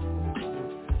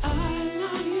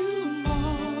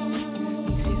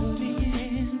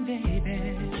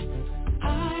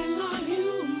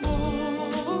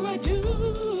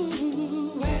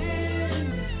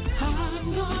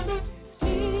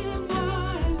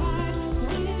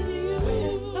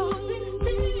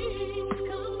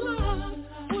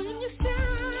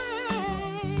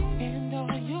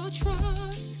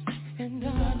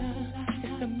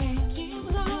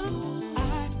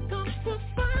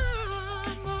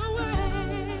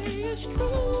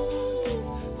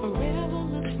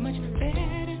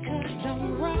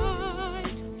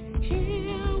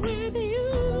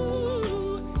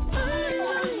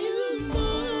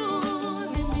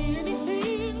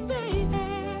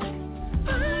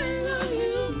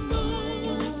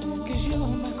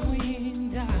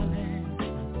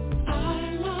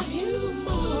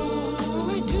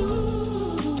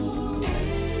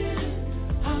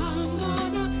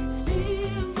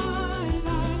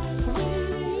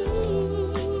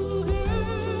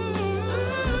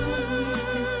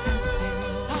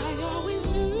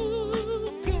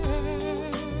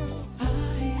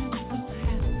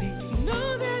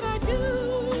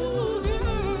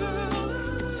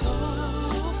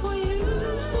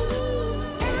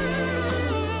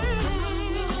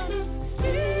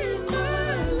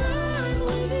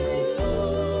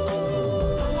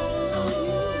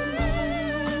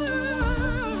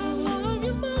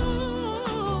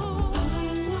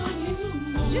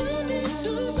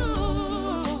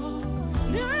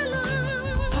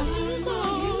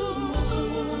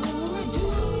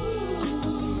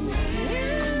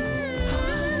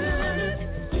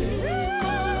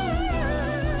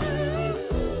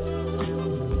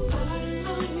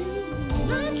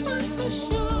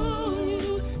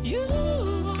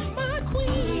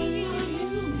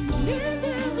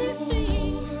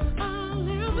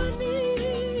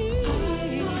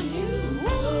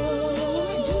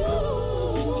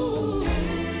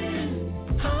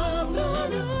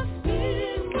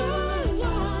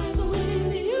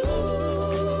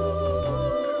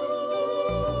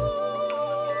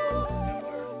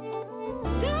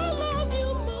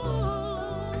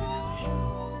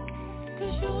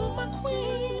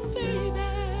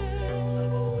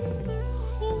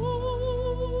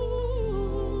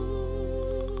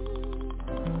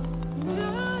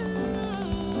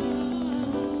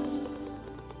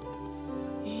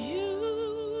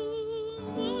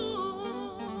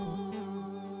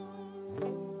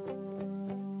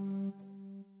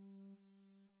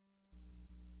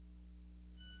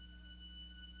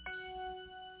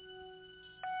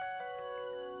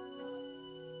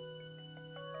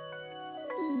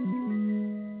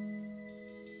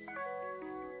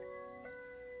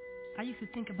 to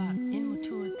think about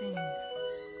immature things.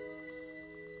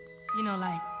 You know,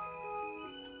 like,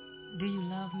 do you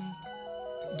love me?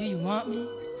 Do you want me?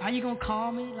 Are you gonna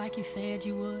call me like you said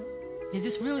you would? Is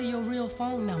this really your real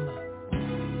phone number?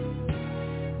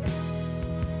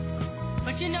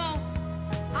 But you know,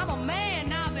 I'm a man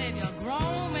now, baby, a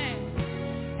grown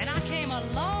man. And I came a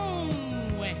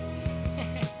long way.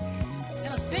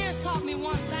 And experience taught me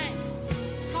one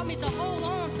thing. Taught me to hold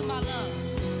on to my love.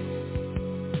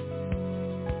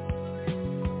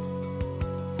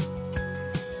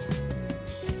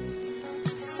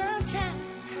 Sometimes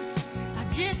I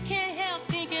just can't help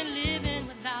thinking living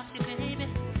without you, baby.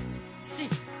 See,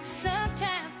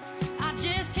 sometimes I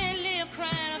just can't live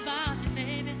crying about you,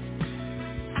 baby.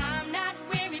 I'm not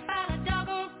worried about a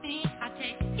doggone thing. I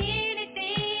take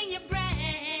anything you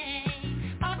bring.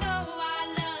 Although I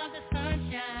love the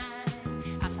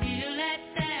sunshine, I feel that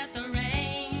that's the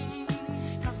rain.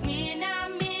 'Cause when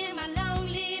I'm in my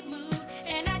lonely mood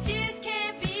and I just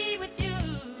can't be with you,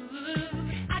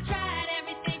 I tried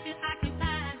everything to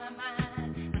occupy my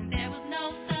mind, and there was no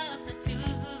substitute.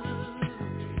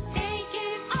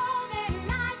 Thinking all that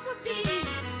life would be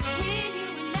when you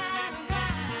were not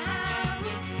around.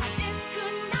 I just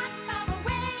could not stop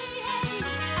away.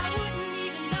 I wouldn't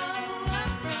even know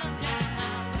up from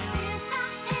down. Since I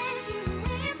had you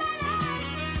in my life,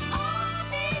 all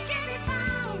things can be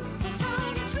found.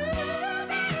 Coming true,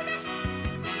 baby.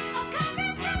 Oh,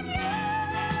 coming from you.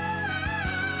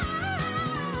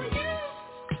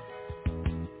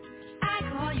 I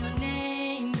call your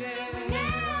name, girl.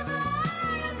 Never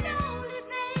you lonely,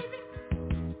 baby.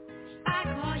 I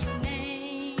call your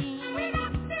name. When I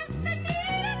feel the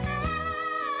need of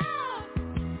love,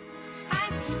 I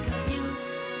think of you.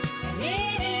 And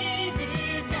it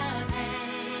eases the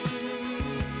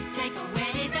pain. Take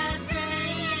away the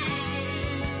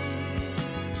strain.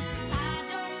 I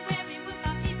don't worry what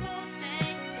my people say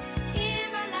in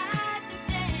my life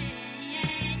today.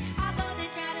 Although they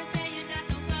try to say you're not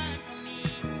the one for me,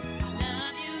 I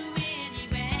love you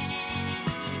anyway.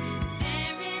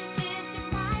 Their intention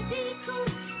might be cruel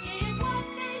in what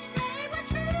they say was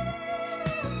true.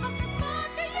 But the more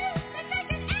to you than they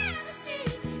can ever see,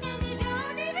 and they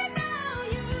don't even know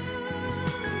you.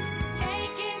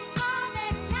 Taking all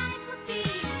that life would be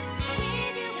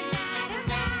when you were not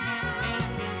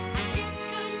around. I just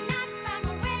could not find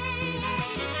my way.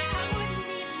 I wouldn't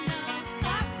even know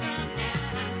up from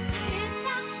down. Since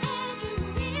I had you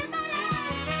in my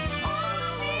life, all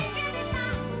things can be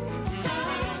found. So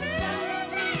true,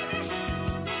 baby.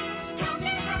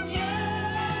 Coming from you.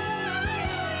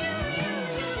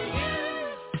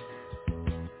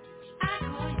 I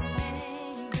call your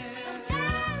name, girl.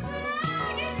 Sometimes when I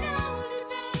get lonely,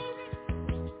 baby,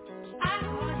 I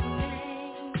call your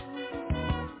name.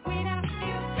 When I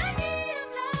feel the need of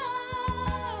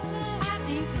love, I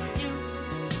think of you,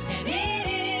 and it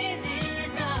eases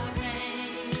the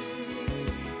pain.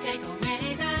 Take away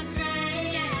the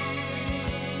strain.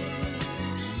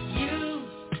 You,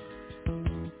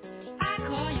 I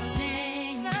call your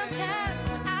name. Sometimes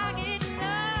when I get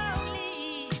lonely,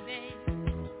 baby,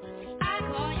 I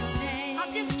call your name. I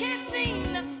just can't seem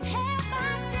to help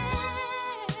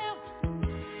myself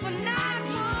when I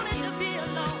wanted to be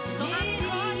alone. So I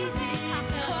call your name. I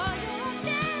call your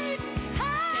name.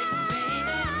 Take away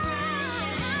the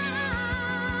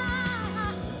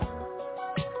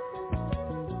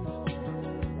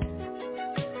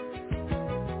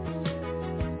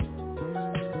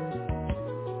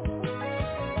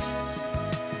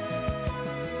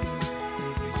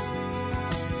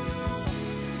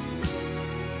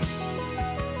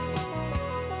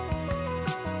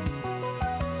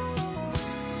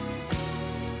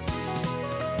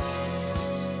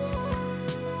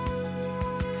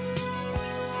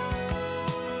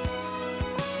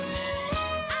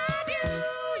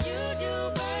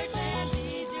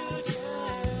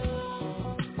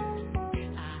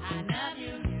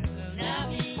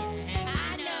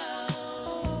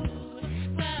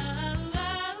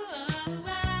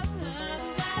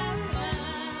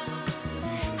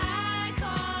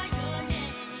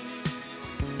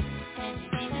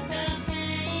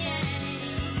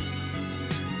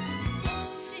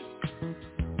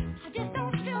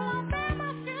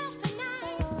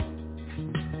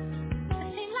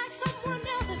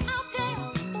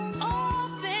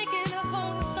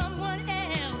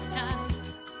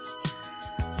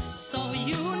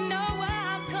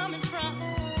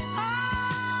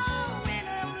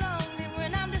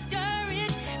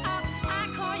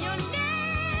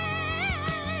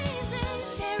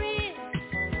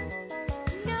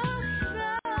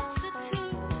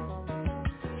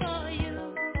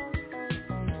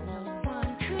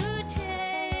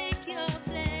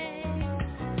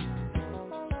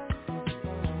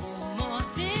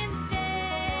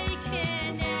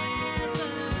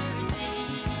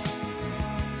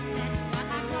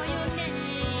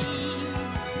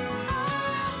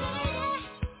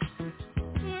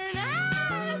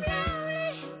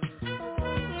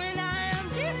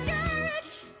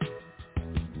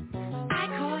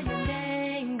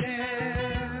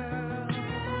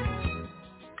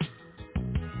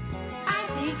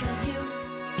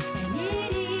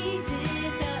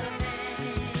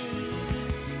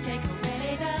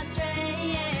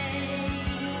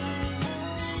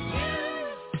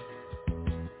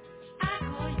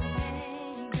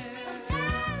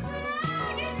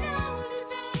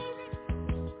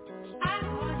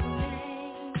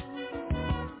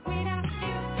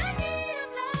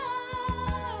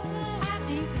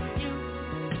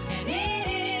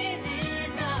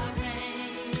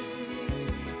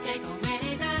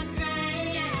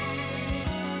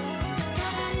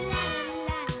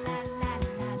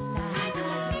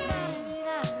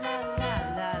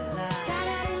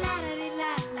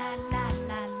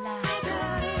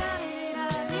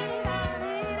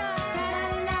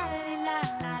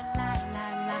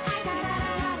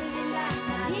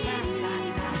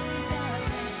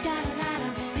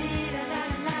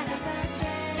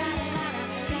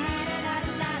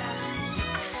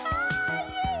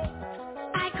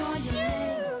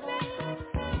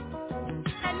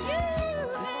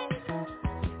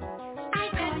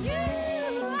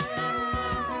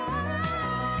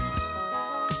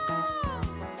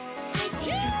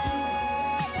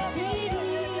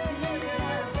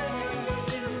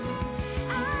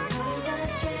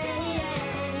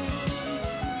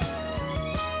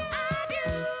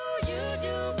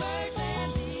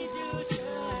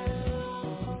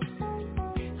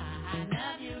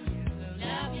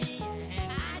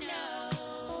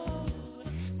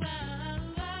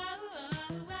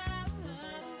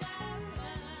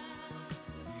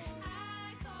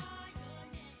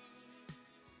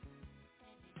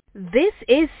This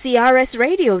is CRS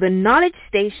Radio, the knowledge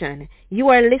station. You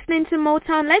are listening to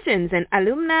Motown Legends and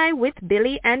Alumni with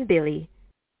Billy and Billy.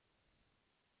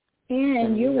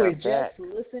 And you were just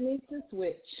listening to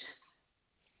Switch.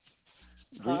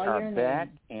 We are back,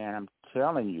 and I'm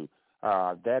telling you,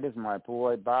 that is my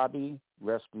boy Bobby,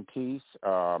 rest in peace,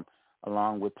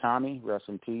 along with Tommy, rest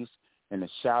in peace, and a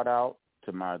shout-out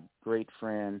to my great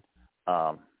friend,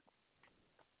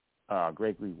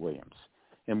 Gregory Williams.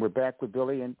 And we're back with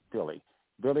Billy and Billy.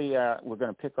 Billy, we're going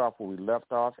to pick off where we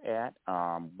left off at,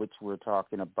 which we're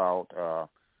talking about.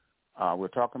 We're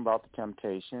talking about the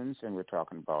Temptations, and we're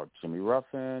talking about Jimmy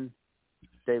Ruffin,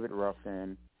 David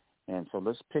Ruffin. And so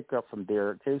let's pick up from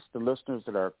there. In case the listeners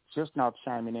that are just now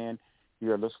chiming in,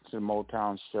 you are listening to the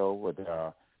Motown show with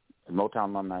the Motown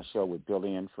Alumni show with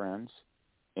Billy and friends,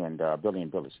 and Billy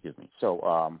and Billy, excuse me.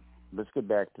 So let's get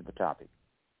back to the topic.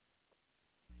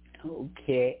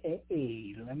 Okay,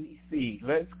 let me see.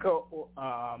 Let's go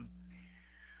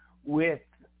with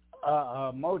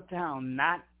Motown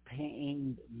not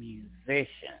paying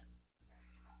musicians.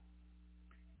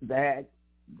 That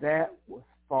was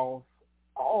false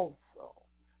also.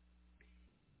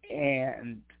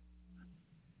 And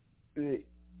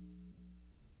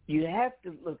you have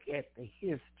to look at the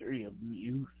history of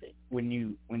music when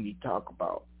you talk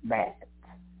about that.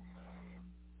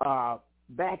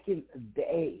 Back in the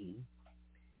day,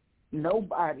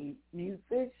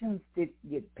 musicians didn't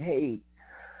get paid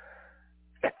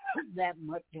that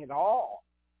much at all.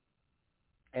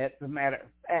 As a matter of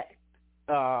fact,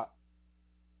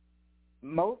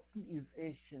 most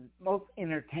musicians, most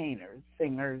entertainers,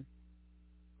 singers,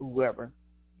 whoever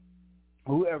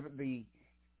the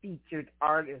featured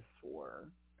artists were,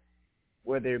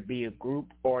 whether it be a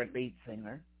group or a lead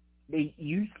singer, they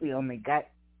usually only got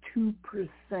 2%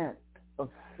 of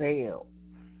sales.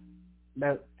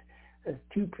 That's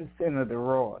 2% of the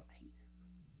royalties.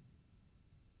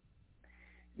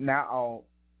 Now,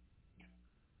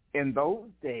 in those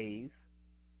days,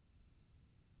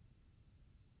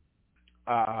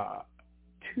 2%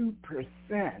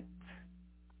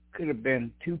 could have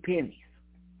been 2 pennies.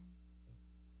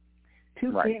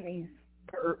 2 pennies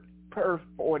per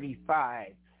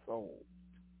 45 sold.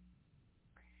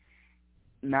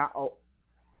 Now,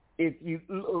 if you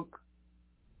look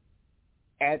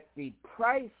at the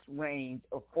price range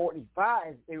of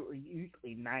 45, they were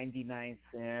usually 99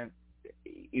 cents.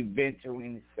 Eventually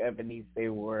in the 70s, they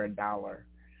were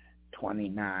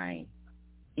 $1.29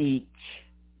 each.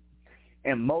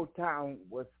 And Motown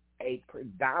was a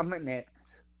predominant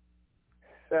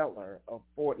seller of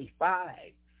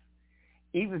 45.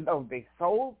 Even though they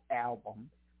sold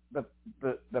albums, the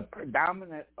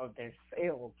predominant of their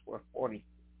sales were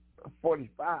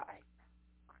 45.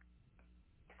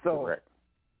 So, correct.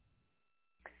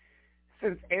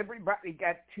 Since everybody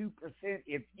got 2%,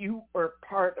 if you were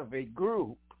part of a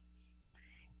group,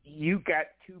 you got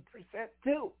 2%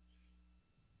 too.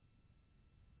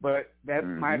 But that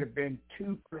might have been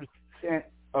 2%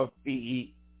 of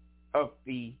the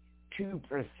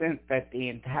 2% that the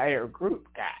entire group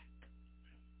got.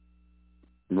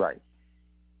 Right.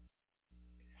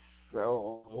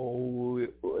 So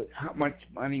how much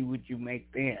money would you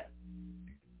make then?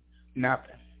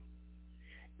 Nothing.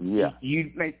 Yeah.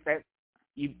 You'd make that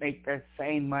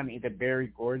same money that Berry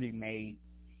Gordy made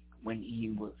when he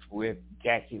was with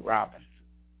Jackie Wilson.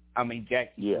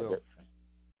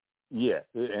 Yeah,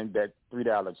 and that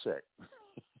 $3 check.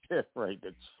 Right,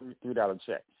 that $3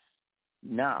 check.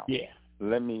 Now,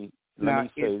 let me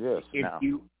say this.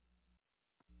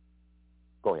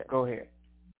 Go ahead.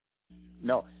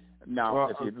 No. Now,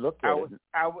 if you look at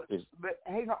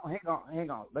hang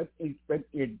on. Let me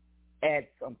add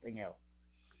something else.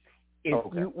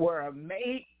 If you were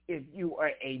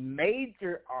a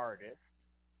major artist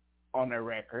on a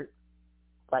record,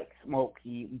 like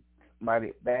Smokey and somebody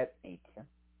of that nature,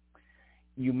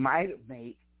 you might have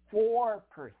made 4%.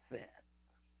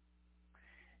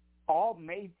 All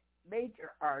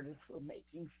major artists were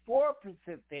making 4%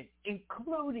 then,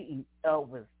 including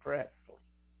Elvis Presley.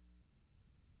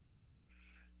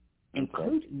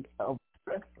 Including Elvis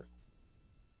Presley.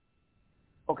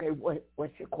 Okay,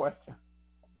 what's your question?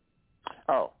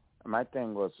 Oh, my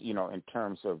thing was, in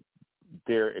terms of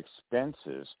their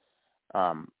expenses,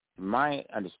 my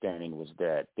understanding was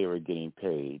that they were getting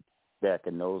paid back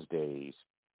in those days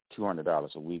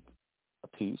 $200 a week a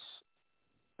piece.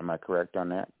 Am I correct on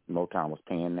that? Motown was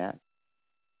paying that?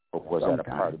 Or was that a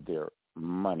part of their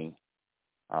money,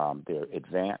 their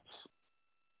advance?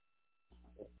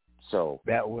 So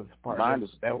that was a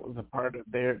part of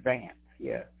their advance,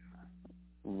 yes.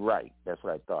 Right, that's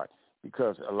what I thought.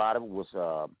 Because a lot of it was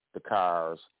the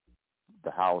cars,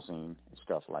 the housing and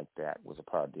stuff like that was a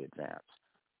part of the advance.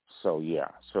 So yeah,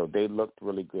 so they looked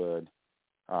really good,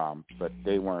 but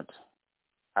they weren't.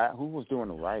 Who was doing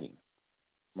the writing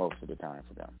most of the time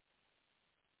for them?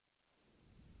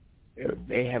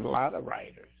 They had a lot of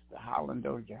writers. The Holland,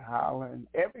 Doja Holland,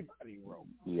 everybody wrote.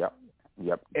 Yep,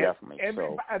 definitely.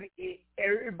 Everybody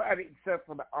except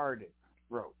for the artist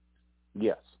wrote.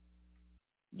 Yes.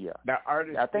 Yeah. The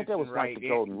artist. I think that was like the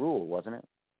golden rule, wasn't it?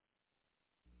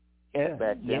 Yeah.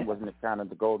 Back then, wasn't it kind of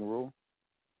the golden rule?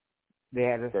 They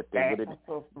had a staff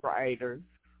of writers,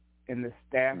 and the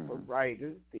staff of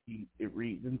writers, the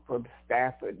reason for the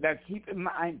staff. Now, keep in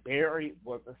mind, Barry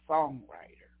was a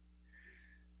songwriter.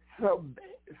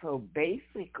 So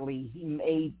basically, he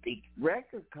made the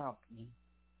record company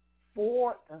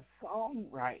for the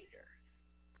songwriters.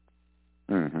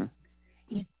 Mm-hmm.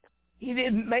 He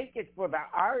didn't make it for the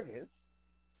artist.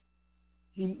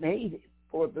 He made it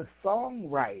for the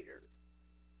songwriters.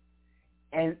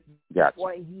 And that's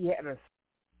why he had a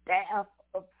staff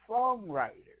of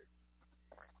songwriters.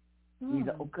 You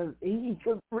know, because he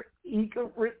could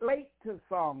relate to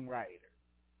songwriters.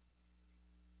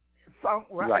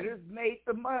 Songwriters made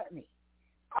the money.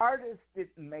 Artists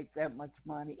didn't make that much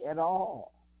money at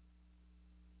all.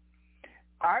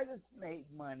 Artists made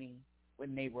money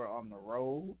when they were on the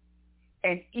road,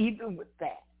 and even with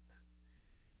that,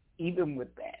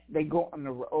 they go on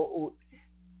the road.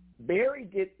 Barry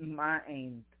didn't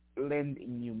mind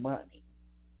lending you money.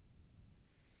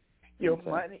 Your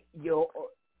money,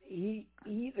 he'd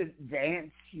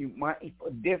advance you money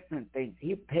for different things.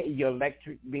 He'd pay your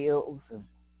electric bills and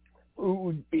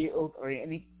food bills or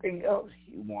anything else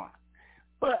you want.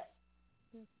 But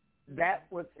that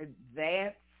was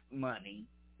advance money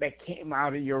that came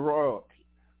out of your royalties.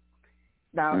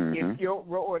 Now, if your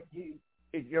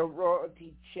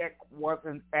royalty check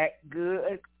wasn't that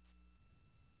good,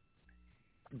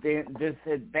 then this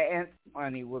advance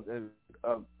money was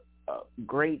a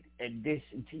great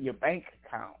addition to your bank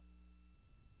account.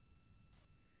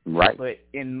 Right. But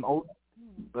in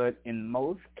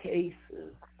most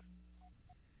cases,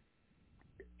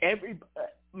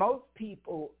 most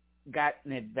people got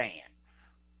an advance.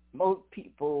 Most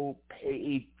people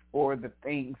paid for the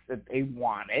things that they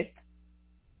wanted.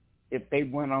 If they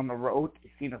went on the road to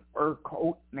see the fur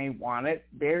coat and they wanted,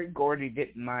 Barry Gordy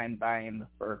didn't mind buying the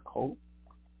fur coat.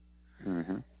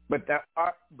 Mm-hmm. But the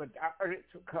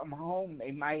artists would come home,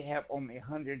 they might have only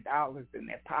 $100 in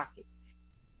their pocket.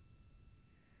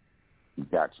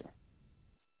 Gotcha.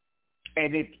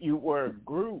 And if you were a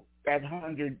group, that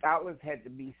 $100 had to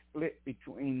be split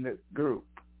between the group.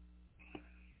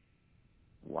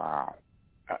 Wow.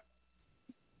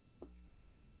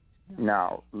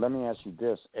 Now, let me ask you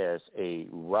this. As a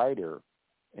writer,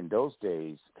 in those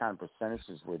days, what kind of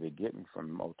percentages were they getting from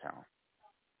Motown?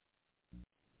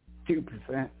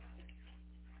 2%.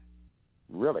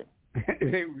 Really?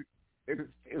 They were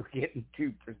still getting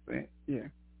 2%, yeah.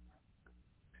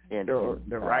 And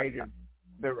the writers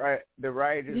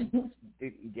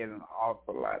didn't get an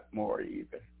awful lot more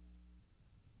either.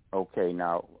 Okay,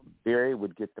 now, Barry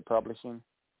would get the publishing?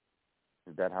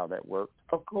 Is that how that worked?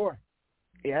 Of course.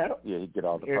 Yeah. Yeah, he'd get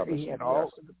all the publishing. He had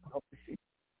all the publishing.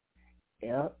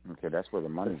 Yeah. Okay, that's where the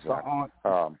money's at.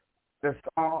 The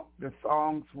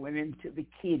songs went into the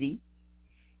kitty.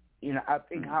 You know, I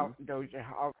think Doja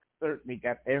House certainly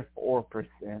got their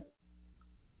 4%.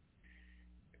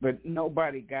 But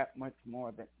nobody got much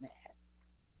more than that.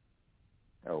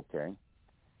 Okay.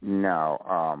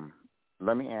 Now,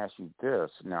 let me ask you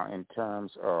this. Now, in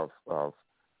terms of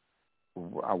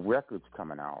records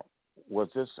coming out, was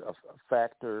this a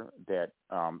factor that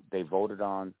they voted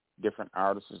on different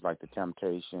artists like the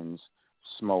Temptations,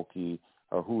 Smokey,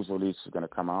 or whose release is going to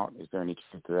come out? Is there any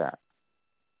truth to that?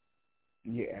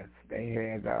 Yes, they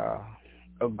had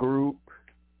a group.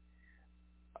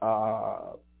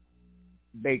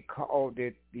 They called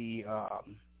it the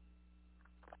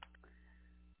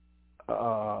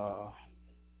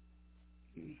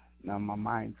now my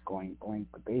mind's going blank,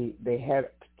 but they had a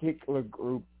particular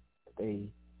group. They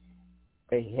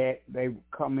would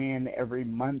come in every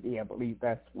Monday, I believe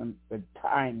that's when the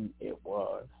time it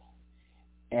was.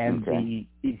 And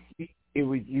it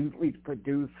was usually the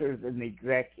producers and the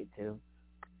executives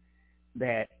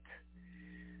that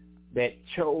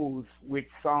chose which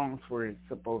songs were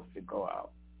supposed to go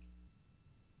out.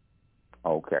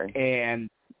 Okay.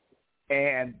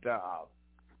 And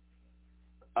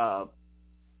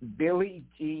Billie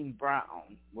Jean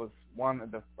Brown was one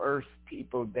of the first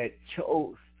people that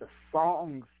chose the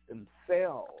songs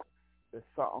themselves, the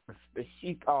songs that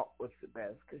she thought was the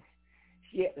best, because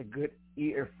she had a good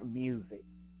ear for music.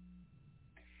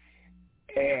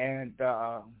 and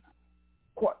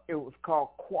it was called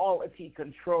Quality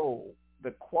Control,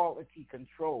 the Quality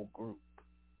Control Group.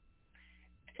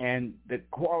 And the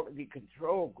Quality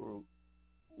Control Group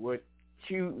would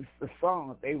choose the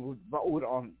song. They would vote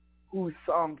on whose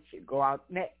song should go out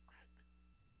next.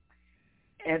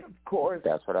 And of course,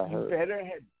 that's what I heard. You better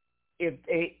have,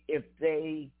 if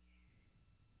they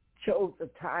chose a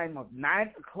time of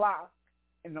 9 o'clock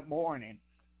in the morning,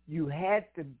 you had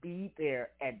to be there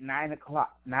at 9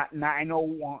 o'clock, not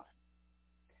 9:01.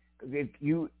 Because if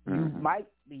you might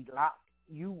be locked,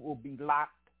 you will be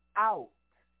locked out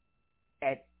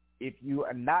if you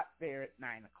are not there at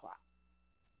 9 o'clock.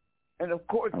 And of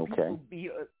course, people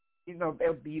beat,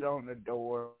 they'll beat on the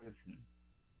doors,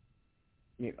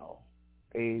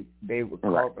 and they would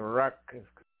call the ruckus.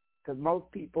 Because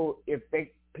most people, if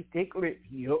they particularly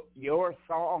your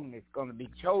song is going to be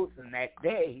chosen that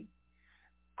day,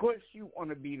 of course you want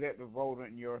to be there to vote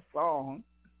on your song.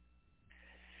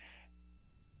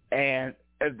 And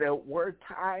there were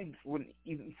times when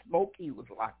even Smokey was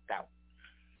locked out.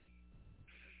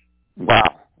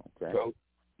 Wow. Okay. So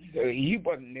he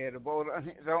wasn't there to vote on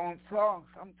his own song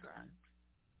sometimes.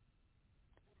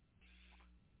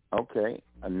 Okay.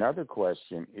 Another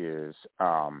question is,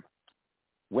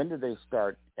 when did they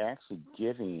start actually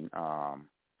giving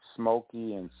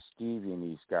Smokey and Stevie and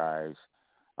these guys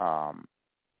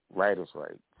writers'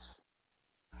 rights?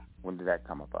 When did that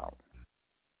come about?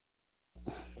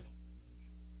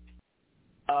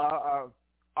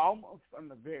 Almost from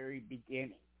the very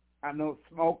beginning. I know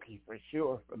Smokey for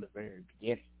sure from the very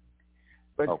beginning.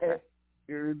 But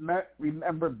you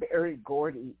remember Barry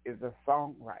Gordy is a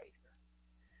songwriter.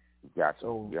 Gotcha.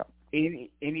 So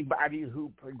anybody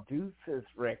who produces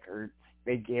records,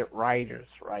 they get writers'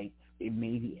 rights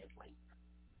immediately.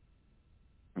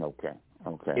 Okay.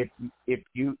 If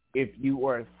you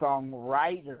were a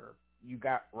songwriter, you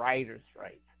got writers'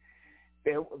 rights.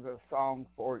 There was a song,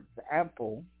 for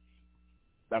example,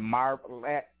 the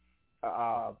Marvelettes,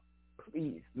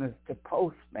 Please, Mr.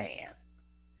 Postman.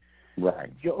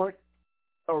 Right. The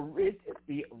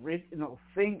original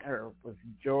singer was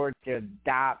Georgia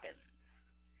Dobbins.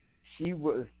 She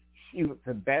was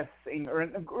the best singer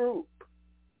in the group.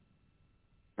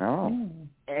 Oh.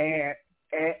 And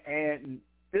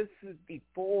this is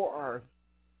before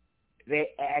they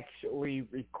actually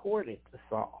recorded the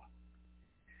song.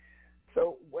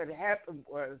 So what happened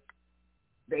was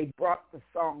they brought the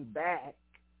song back.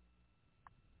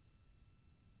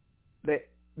 That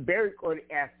Barry Gordy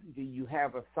asked them, "Do you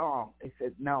have a song?" They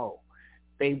said no.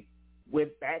 They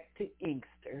went back to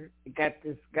Inkster. They got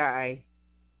this guy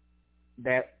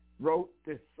that wrote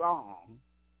this song,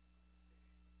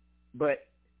 but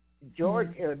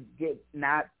Georgia did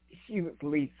not. She was the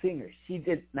lead singer. She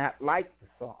did not like the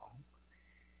song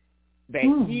that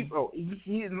he wrote.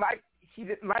 She didn't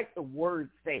like the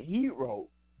words that he wrote.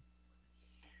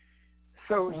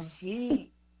 So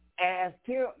she asked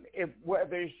him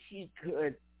whether she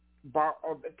could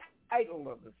borrow the title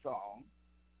of the song,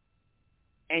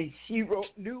 and she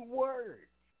wrote new words.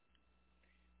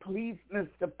 Please,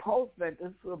 Mr. Postman.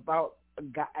 This was about a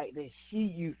guy that she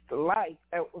used to like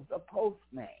that was a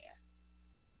postman.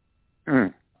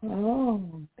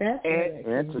 Oh, that's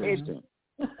interesting.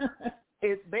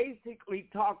 It basically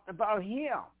talked about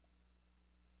him.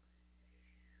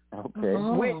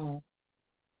 Okay.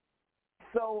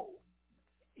 So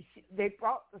they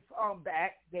brought the song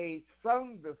back. They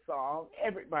sung the song.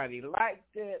 Everybody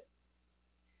liked it.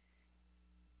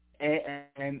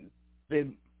 And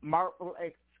the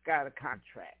Marvelettes got a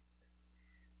contract.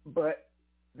 But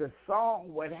the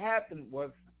song, what happened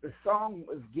was the song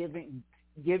was given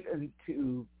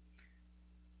to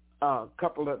a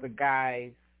couple of the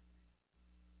guys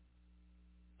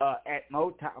at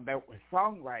Motown that were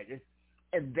songwriters,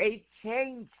 and they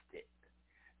changed it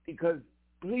because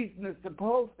Please, Mr.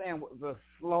 Postman was a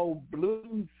slow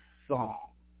blues song.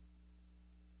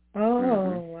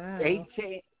 Oh, wow. They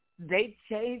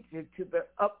changed it to the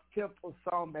up-tempo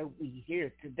song that we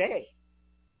hear today.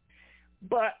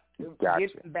 But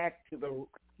getting back to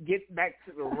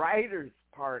the writers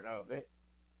part of it,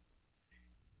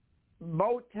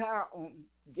 Motown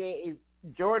gave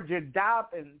Georgia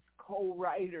Dobbins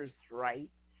co-writers rights,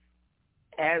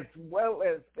 as well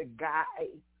as the guy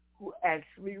who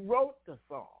actually wrote the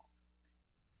song.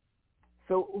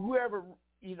 So whoever,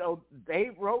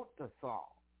 they wrote the song.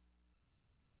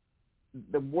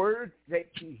 The words that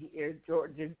you hear,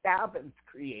 Georgia Dobbins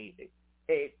created.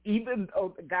 And even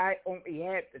though the guy only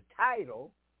had the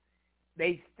title,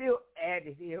 they still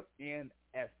added him in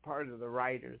as part of the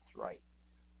writer's rights.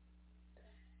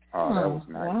 Oh, that was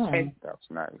nice. Wow. That was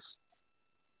nice.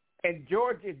 And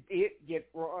Georgia did get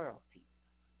royalties.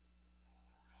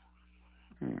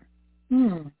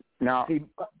 Now,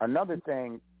 another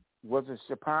thing, was the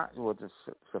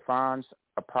Chiffons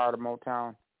a part of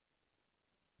Motown?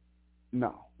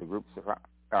 No. The group Chiffon?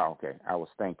 Oh, okay. I was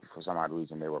thinking for some odd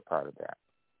reason they were part of that.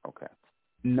 Okay.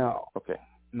 No. Okay.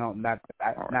 No, not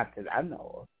that I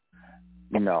know of.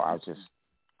 No, I was just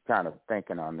kind of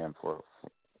thinking on them for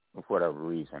whatever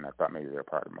reason. I thought maybe they were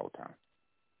part of Motown.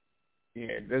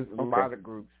 Yeah, there's a lot of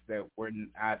groups that were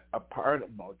not a part of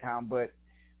Motown,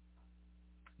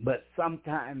 but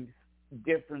sometimes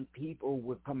different people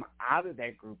would come out of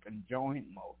that group and join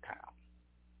Motown.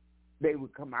 They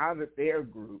would come out of their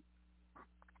group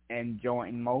and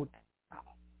join Motown.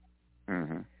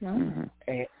 Mm-hmm.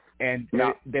 Mm-hmm. And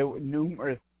there were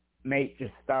numerous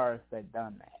major stars that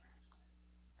done that.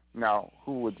 Now,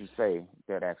 who would you say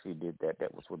that actually did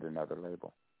that was with another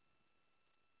label?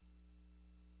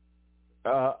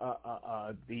 The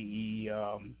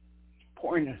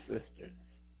Pointer Sisters.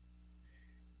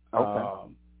 Okay.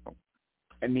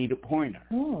 Anita Pointer.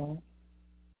 Oh.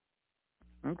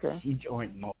 Okay. She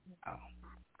joined Motown.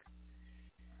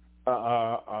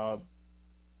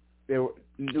 There were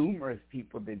numerous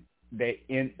people that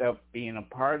ended up being a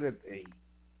part of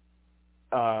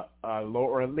the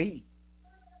Laura Lee.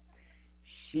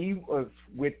 She was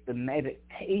with the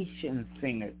Meditation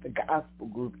Singers, the gospel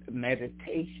group, the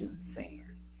Meditation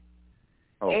Singers.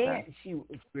 Okay. And she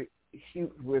was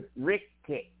with Rick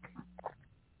Tick.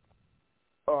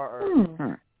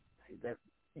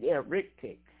 Rick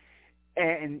Tick.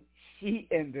 And she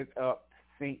ended up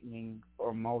singing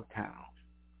for Motown.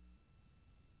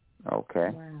 Okay.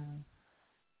 Wow.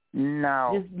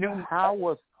 Now, how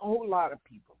was a whole lot of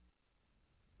people?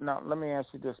 Now, let me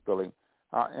ask you this, Billy.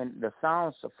 In the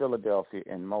sounds of Philadelphia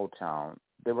and Motown,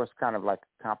 there was kind of like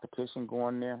a competition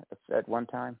going there at one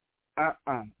time? Oh,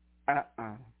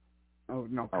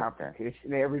 no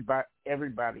competition. Okay.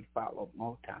 Everybody followed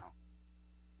Motown.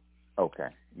 Okay,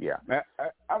 yeah.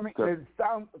 I mean, the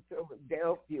sound of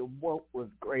Philadelphia, what was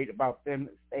great about them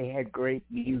is they had great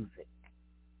music.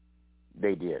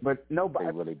 They did. But nobody,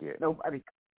 they really did. Nobody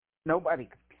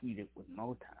competed with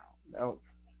Motown. No.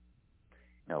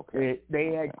 Okay. They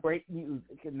had great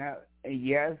music, and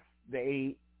yes,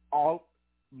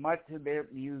 much of their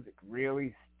music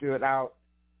really stood out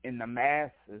in the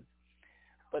masses.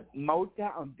 But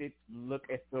Motown didn't look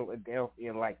at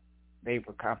Philadelphia like they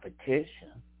were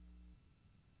competition.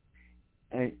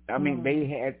 And I mean,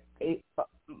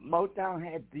 Motown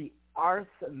had the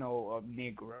arsenal of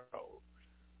Negroes.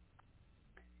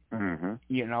 Mm-hmm.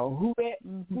 You know, who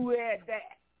had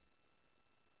that?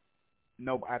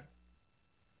 Nobody.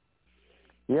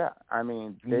 Yeah, I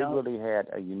mean, they really had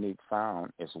a unique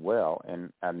sound as well,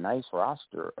 and a nice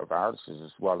roster of artists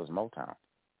as well as Motown.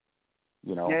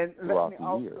 You know, throughout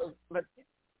the years.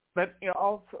 Let me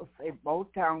also say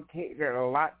Motown catered a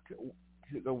lot to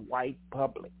the white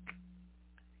public.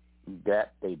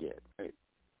 That they did.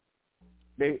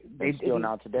 They still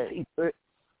now today.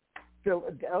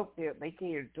 Philadelphia, they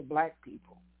catered to black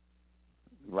people.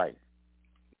 Right.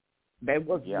 There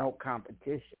was no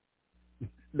competition.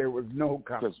 There was no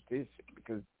competition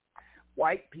because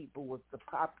white people was the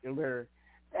popular.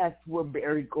 That's who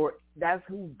Berry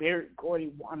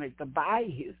Gordy wanted to buy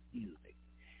his music,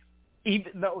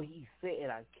 even though he said,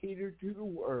 "I cater to the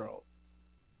world."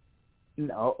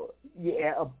 No,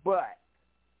 yeah, but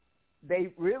they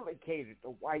really catered to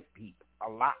white people a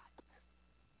lot,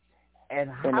 and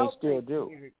they still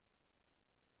do.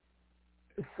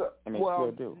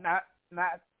 Still do. Not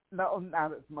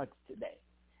as much today.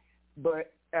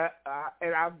 But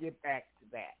and I'll get back to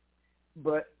that.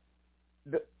 But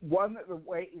one of the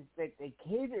ways that they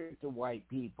cater to white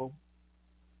people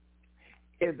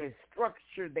is a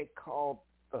structure they call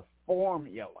the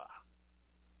formula.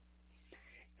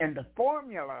 And the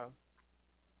formula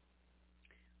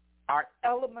are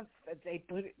elements that they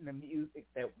put in the music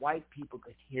that white people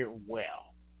could hear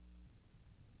well.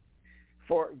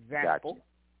 For example,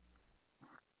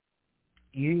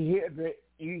 you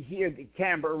hear the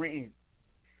tambourine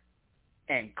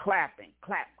and clapping,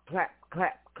 clap, clap,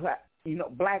 clap, clap. You know,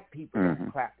 black people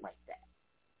don't clap like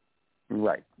that.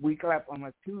 Right. We clap on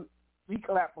a 2. We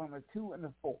clap on a 2 and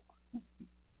a 4.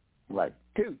 Right.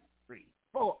 2, 3,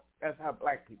 4. That's how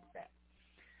black people clap.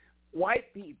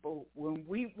 White people, when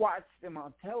we watch them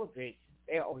on television,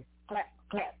 they always clap,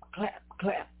 clap, clap,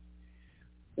 clap.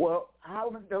 Well,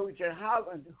 Dozier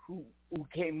Holland, who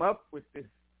came up with this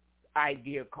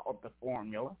idea called the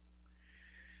formula,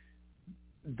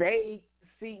 they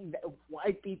seen that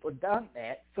white people done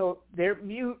that, so their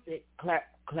music clap,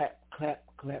 clap, clap,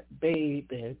 clap,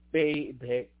 baby,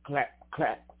 baby, clap,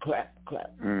 clap, clap,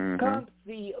 clap. Mm-hmm. Come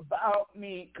see about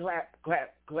me, clap,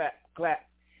 clap, clap, clap.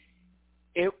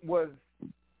 It was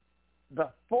the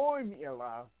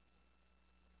formula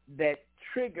that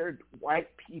triggered white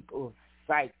people's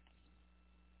psyche.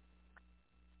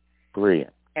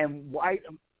 Brilliant. And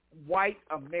white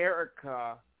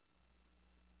America,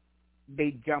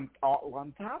 they jumped all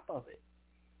on top of it.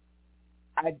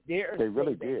 I dare they say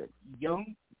really that did.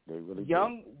 young did.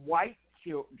 white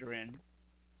children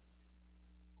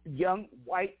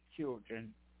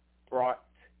brought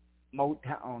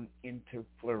Motown into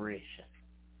flourishing.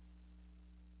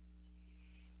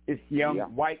 It's young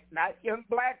white, not young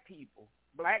black people.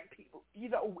 Black people,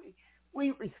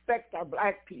 we respect our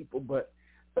black people, but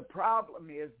the problem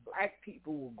is black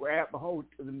people will grab a hold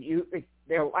to the music.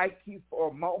 They'll like you for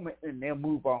a moment and they'll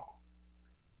move on.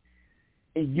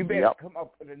 And you better come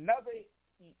up with another.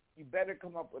 You better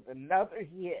come up with another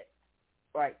hit,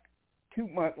 like 2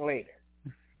 months later.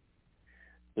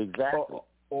 Exactly.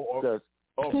 Or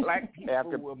black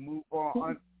people will move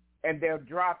on, and they'll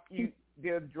drop you.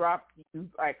 They'll drop you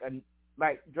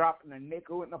like dropping a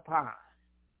nickel in a pond.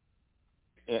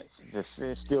 It's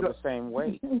still the same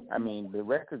way. I mean, the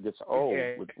record gets old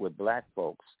with black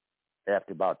folks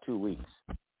after about 2 weeks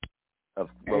of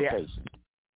rotation.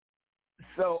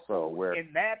 So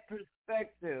in that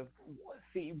perspective,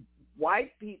 see,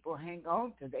 white people hang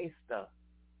on to their stuff.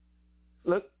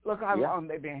 Look how long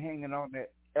they've been hanging on to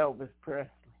Elvis Presley.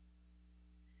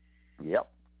 Yep.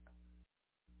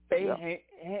 They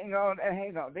hang on.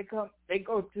 They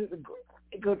go to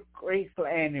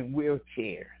Graceland in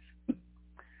wheelchairs.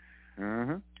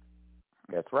 Mm-hmm.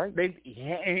 That's right. They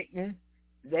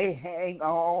hang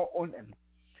on and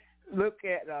look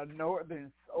at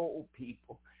Northern Soul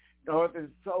people.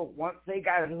 Northern Soul, once they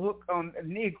got hooked on the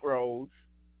Negroes,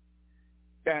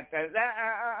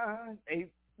 they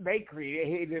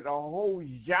created a whole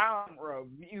genre of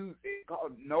music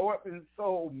called Northern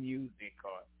Soul music.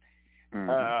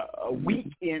 A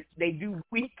weekend, they do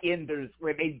weekenders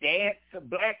where they dance to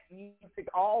black music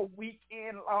all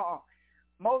weekend long.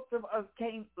 Most of us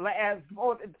can't last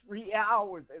more than 3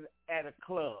 hours at a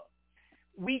club.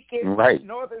 Weekend, right.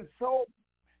 Northern Soul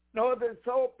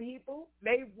people,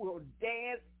 they will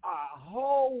dance a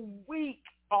whole week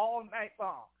all night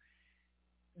long.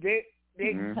 They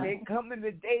come in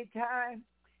the daytime,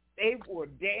 they will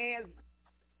dance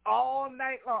all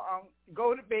night long,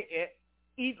 go to bed,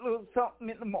 eat a little something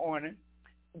in the morning,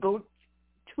 go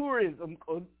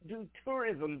do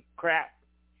tourism crap,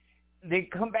 then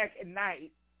come back at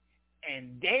night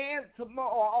and dance some more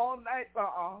all night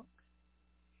long,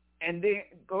 and then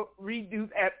go redo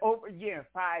that over again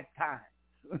 5 times.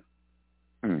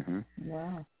 Mm-hmm.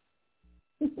 Wow.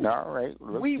 All right,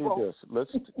 let's do this.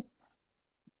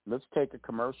 Let's take a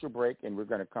commercial break, and we're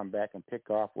going to come back and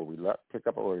pick up where we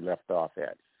left off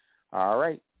at. All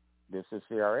right, this is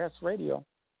CRS Radio.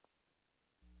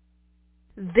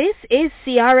 This is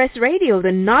CRS Radio,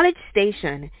 the Knowledge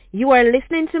Station. You are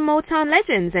listening to Motown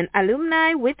Legends and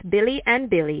Alumni with Billy and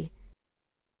Billy.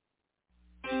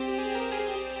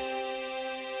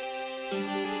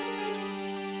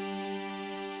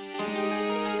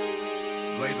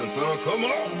 Blazing sun, come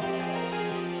on.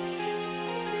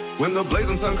 When the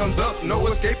blazing sun comes up, no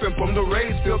escaping from the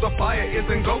rays. Feel the fire is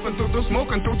engulfing through the smoke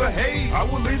and through the haze. I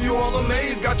will leave you all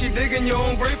amazed, got you digging your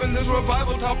own grave in this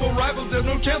revival. Topple rivals, there's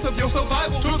no chance of your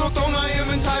survival. To the throne I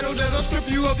am entitled, and I'll strip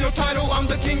you of your title. I'm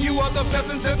the king, you are the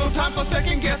peasant, there's no time for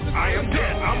second guesses. I am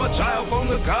dead, I'm a child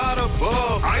from the God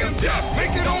above. I am dead,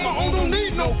 make it on my own, don't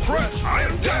need no press. I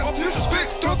am dead, my future's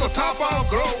fixed, to the top I'll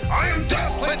go. I am dead,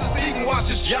 plant the seed and watch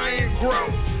this giant grow.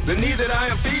 The need that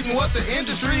I am feeding, what the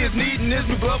industry is needing is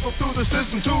new blood through the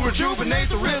system to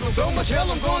rejuvenate the rhythm. So much hell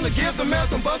I'm gonna give them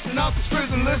as I'm busting out this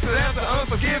prison. Listed as the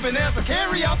unforgiven as I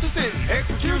carry out the sin.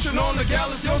 Execution on the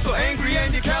gallows, you're so angry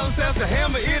and you callous as the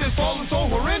hammer. It is falling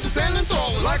so horrendous and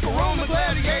enthralling. Like a Roman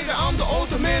gladiator, I'm the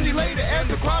ultimate elator.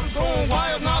 And the crowd is going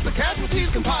wild, now the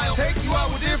casualties compile. Take you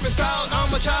out with different styles,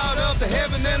 I'm a child of the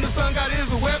heaven. And the sun God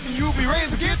is a weapon, you be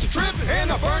raised to get you tripping.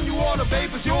 And I burn you all the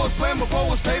vapors, yours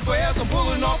flammable as paper. As I'm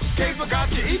pulling off the escape, I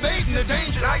got you evading the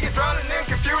danger. Now you're drowning in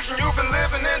confusion, you've been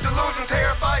living in delusion.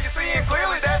 Terrified, you're seeing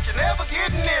clearly that you're never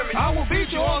getting near me. I will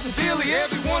beat you all severely,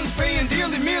 everyone's paying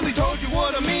dearly. Merely told you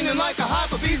what I mean, and like a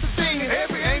hyper beast of singing.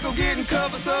 Every angle getting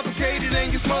covered, suffocated,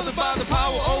 and you're smothered by the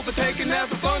power overtaken as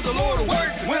the thunder Lord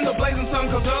awakes. When the blazing sun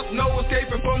comes up, no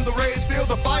escaping from the rays. Feel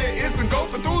the fire is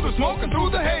engulfing through the smoke and through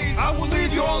the haze. I will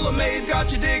leave you all amazed, got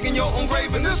you digging your own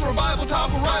grave. In this revival, top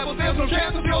arrival, there's no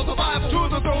chance of your survival. To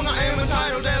the throne I am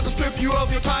entitled, as I strip you of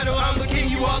your title. I'm the king,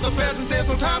 you are the peasant, there's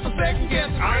no time for second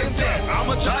guessing. I am dead, I'm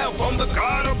a child from the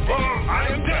God above. I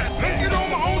am dead, make it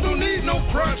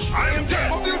crutch. I am dead.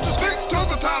 My future's fixed, to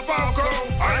the top I'll go.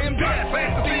 I am dead.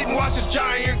 Plant the seed and watch this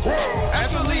giant grow.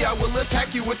 Actually, I will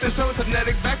attack you with this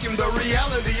telekinetic vacuum. The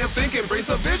reality of thinking brings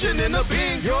a vision in a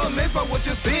being. You're amazed by what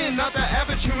you're seeing, not the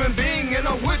average human being. And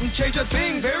I wouldn't change a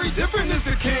thing. Very different is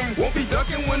the king. Won't be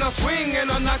ducking when I swing,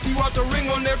 and I knock you out the ring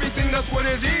on everything. That's what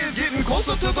it is. Getting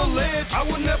closer to the ledge. I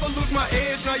will never lose my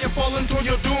edge. Now you're falling toward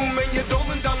your doom, and you're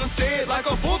doling down the stairs like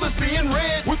a bull that's being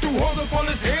red. With two holes up on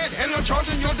his head, and I'm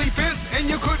charging your defense, and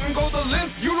you couldn't go the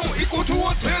length. You don't equal to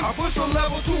a 10. I push the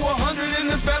level to 100 in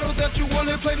this battle that you won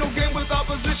and play no game with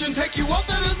opposition. Take you out,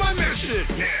 that is my mission.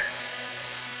 Yeah.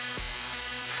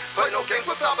 Play no games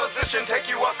with opposition,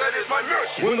 take you out, that is my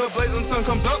mission. When the blazing sun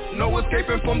comes up, no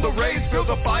escaping from the rays. Feel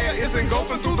the fire is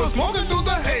engulfing through the smoke and through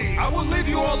the haze. I will leave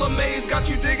you all amazed, got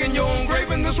you digging your own grave.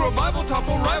 In this revival,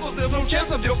 topple rivals, there's no chance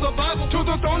of your survival. To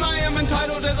the throne I am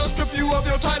entitled, as I strip you of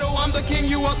your title. I'm the king,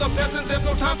 you are the peasant, there's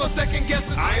no time for second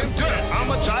guessing. I am dead,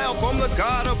 I'm a child from the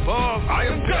God above.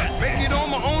 I am dead, make it on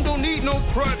my own, don't need no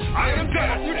crutch. I am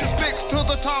dead, my future's fixed, to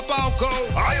the top I'll go.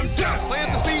 I am dead,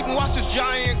 plant the seed and watch this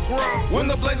giant grow.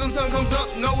 When the blazing sun comes up,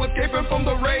 no escaping from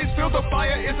the rays. Feel the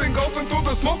fire, it's engulfing through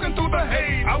the smoke and through the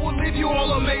haze. I will leave you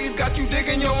all amazed, got you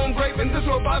digging your own grave. In this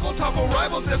revival, topple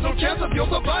rivals, there's no chance of your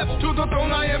survival. To the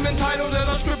throne I am entitled, and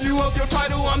I strip you of your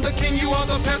title. I'm the king, you are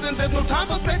the peasant, there's no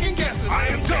time for second guessing. I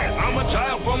am dead, I'm a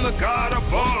child from the God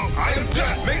above. I am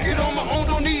dead, make it on my own,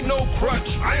 don't need no crutch.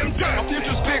 I am dead, my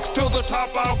future's fixed, till the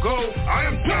top I'll go. I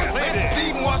am dead, plant the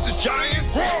seed and watch this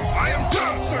giant grow. I am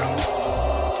dead,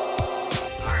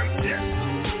 I am dead.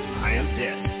 I am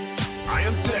dead. I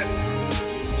am dead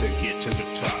to get to the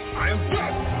top. I am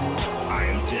dead. I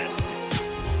am dead.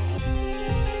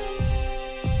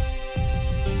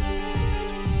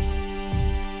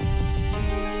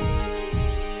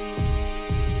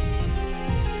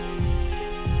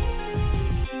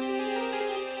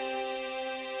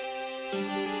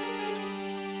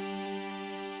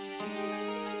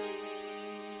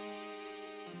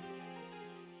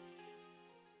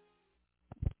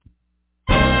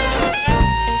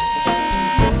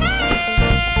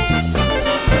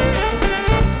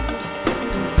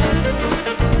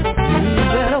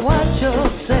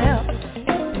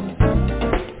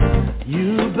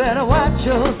 Better watch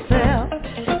yourself.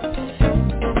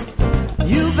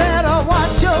 You better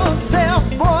watch yourself,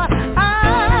 boy.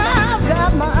 I've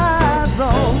got my eyes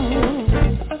on you.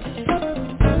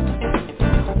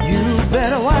 You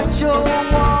better watch your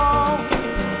walk.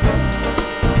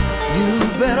 You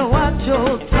better watch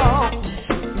your talk.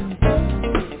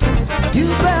 You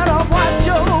better watch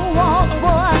your walk,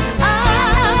 boy.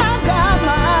 I've got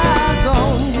my eyes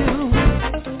on you.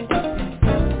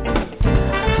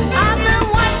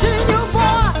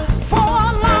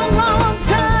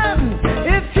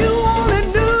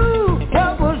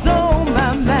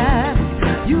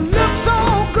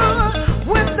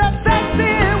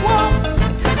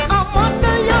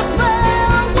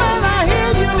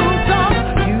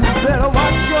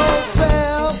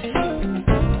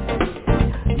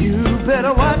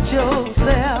 Better watch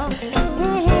yourself.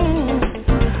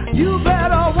 You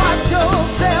better watch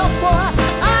yourself, boy.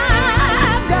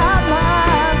 I've got my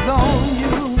eyes on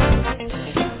you.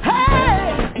 Hey,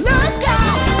 look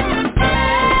out!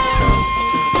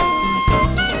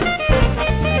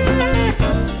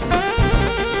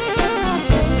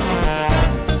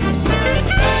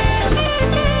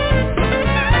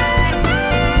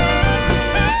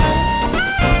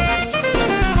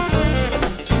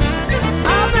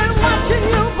 I've been watching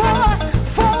you, boy,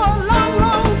 for a long,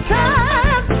 long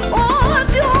time. Oh,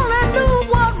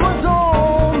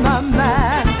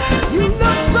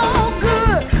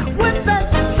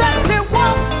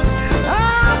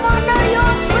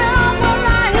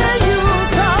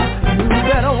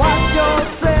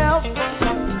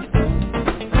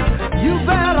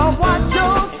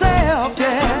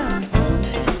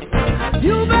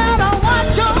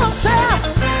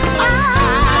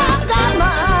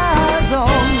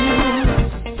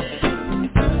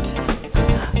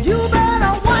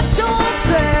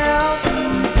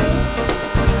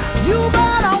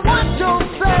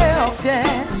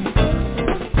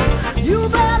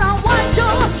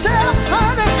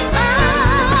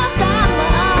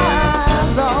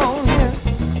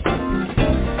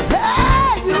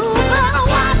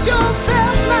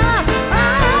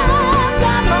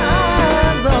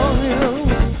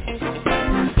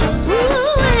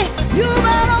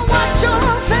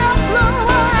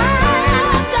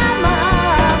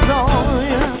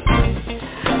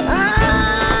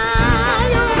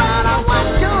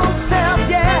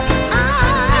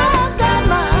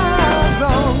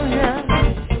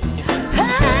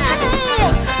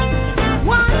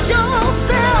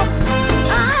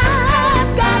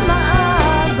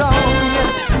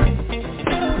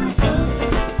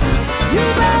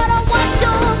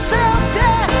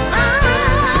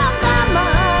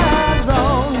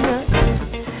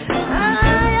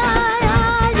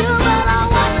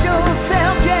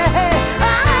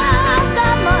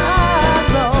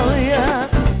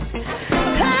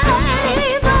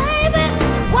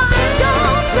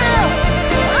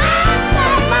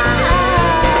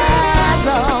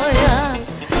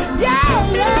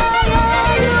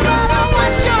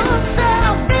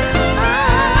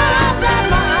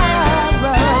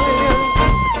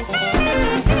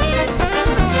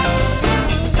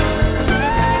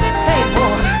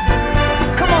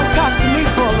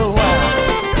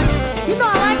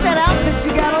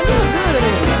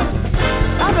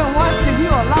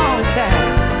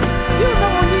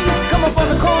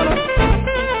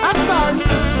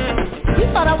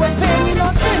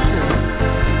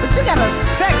 got a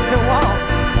sexy walk.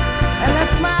 And that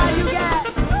smile you got.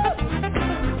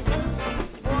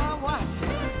 Boy, watch it.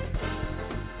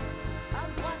 I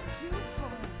watch you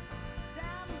from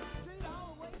down the street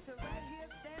all the way to right here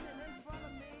standing in front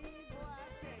of me. Boy,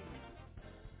 I tell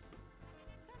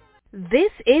you.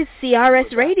 This is CRS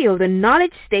Radio, the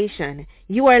Knowledge Station.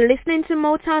 You are listening to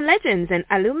Motown Legends and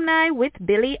Alumni with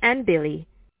Billy and Billy.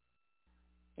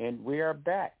 And we are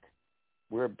back.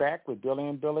 We're back with Billy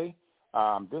and Billy.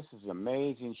 This is an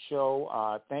amazing show.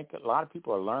 I think a lot of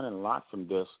people are learning a lot from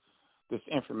this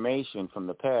information from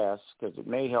the past, because it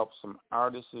may help some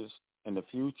artists in the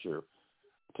future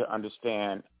to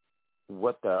understand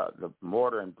what the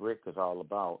mortar and brick is all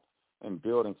about in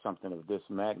building something of this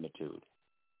magnitude.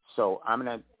 So I'm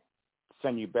going to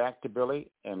send you back to Billy,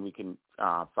 and we can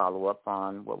follow up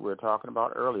on what we were talking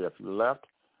about earlier. If you left,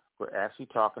 we're actually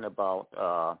talking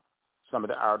about some of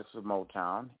the artists of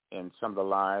Motown and some of the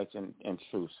lies and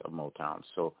truths of Motown.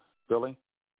 So, Billy,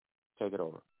 take it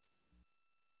over.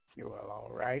 Well, all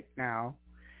right now.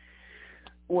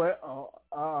 Well,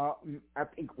 I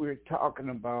think we're talking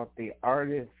about the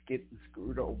artists getting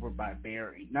screwed over by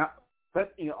Barry. Now,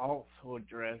 let me also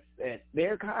address that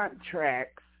their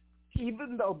contracts,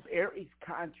 even though Barry's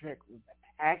contract was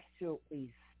actually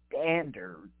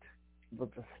standard, was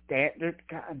a standard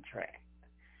contract,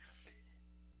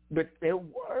 but there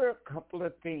were a couple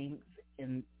of things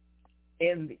in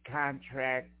the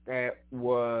contract that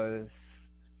was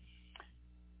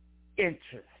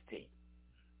interesting.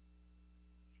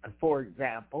 For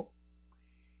example,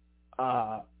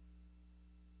 a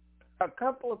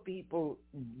couple of people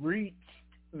reached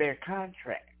their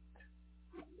contract,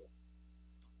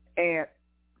 and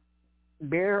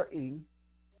Barry,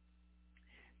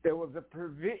 there was a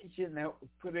provision that was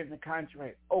put in the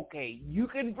contract. Okay, you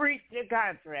can breach your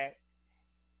contract.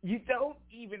 You don't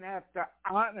even have to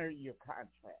honor your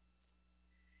contract.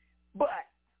 But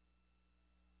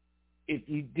if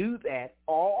you do that,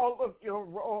 all of your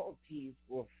royalties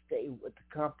will stay with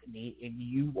the company, and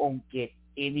you won't get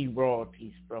any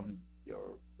royalties from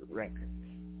your records,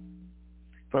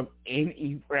 from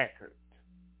any record.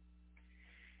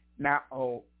 Now,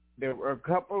 there were a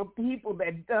couple of people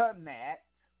that done that,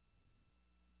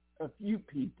 a few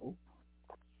people,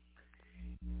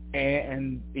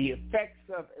 and the effects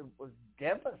of it was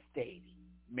devastating.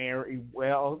 Mary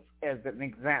Wells, as an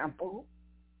example,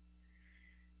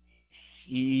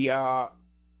 she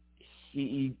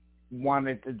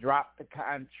wanted to drop the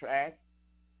contract,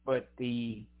 but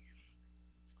the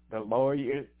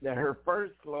lawyer, her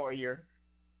first lawyer,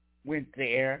 went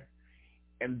there,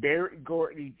 and Barry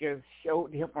Gordy just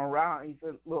showed him around. He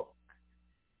said, "Look,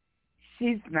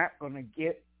 she's not going to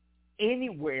get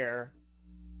anywhere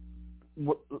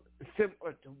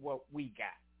similar to what we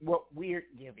got, what we're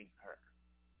giving her,"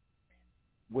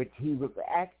 which he was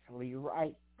actually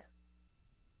right.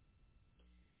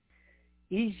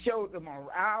 He showed them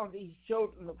around. He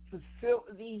showed them the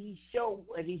facility. He showed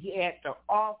what he had to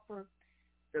offer.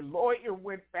 The lawyer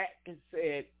went back and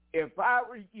said, "If I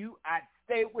were you, I'd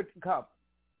stay with the company."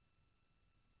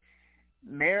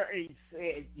 Mary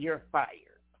said, "You're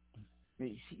fired."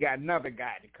 She got another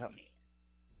guy to come in.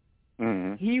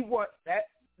 Mm-hmm.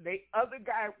 The other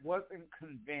guy wasn't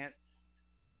convinced,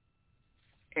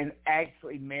 and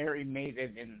actually Mary made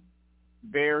it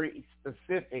very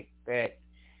specific that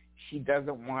she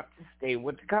doesn't want to stay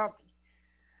with the company.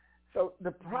 So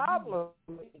the problem,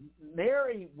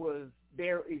 Mary was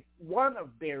one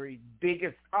of Barry's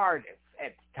biggest artists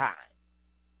at the time.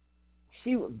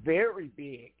 She was very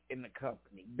big in the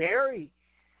company. Barry,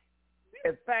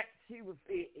 in fact,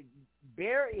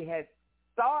 Barry had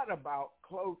thought about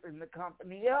closing the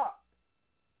company up.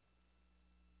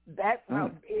 That's how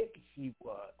big she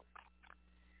was.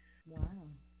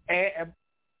 Wow.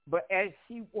 But as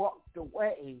she walked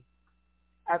away,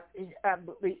 I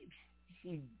believe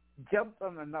she jumped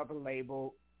on another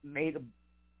label,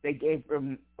 they gave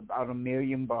her about $1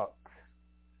 million.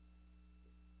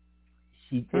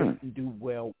 She didn't do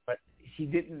well, but she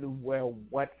didn't do well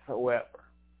whatsoever.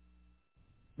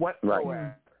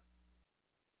 Right.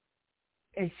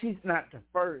 And she's not the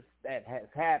first that has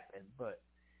happened, but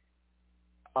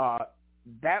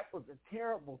that was a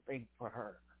terrible thing for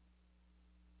her.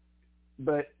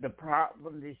 But the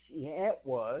problem that she had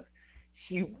was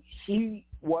she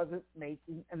wasn't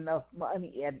making enough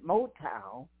money at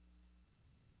Motown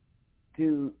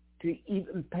to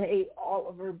even pay all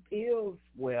of her bills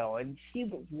well, and she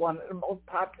was one of the most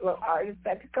popular artists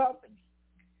at the company.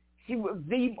 She was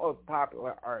the most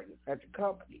popular artist at the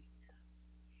company.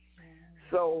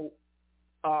 So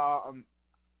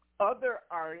other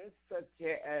artists such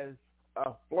as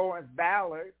Florence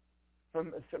Ballard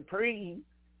from the Supremes,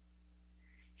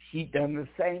 she done the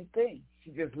same thing.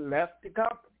 She just left the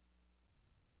company.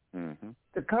 Mm-hmm.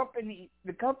 The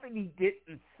company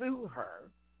didn't sue her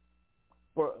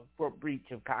for breach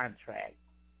of contract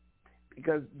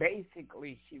because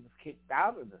basically she was kicked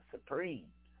out of the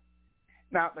Supremes.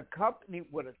 Now the company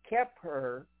would have kept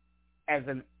her as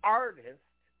an artist,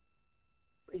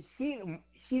 but she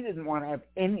didn't want to have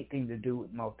anything to do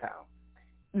with Motown,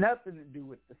 nothing to do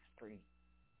with the Supremes.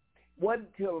 Wasn't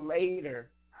until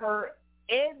later her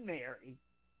and Mary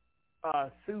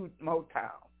sued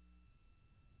Motown.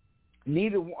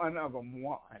 Neither one of them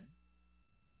won.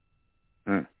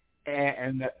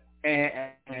 And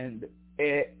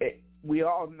we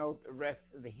all know the rest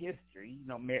of the history. You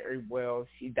know, Mary Wells,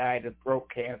 she died of throat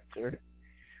cancer.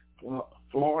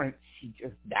 Florence, she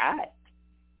just died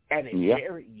at a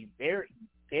very, very,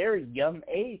 very young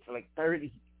age, like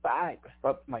 35 or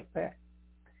something like that.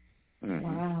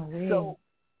 Wow. So,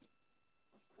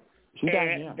 she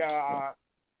died young.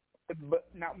 But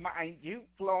now, mind you,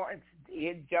 Florence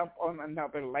did jump on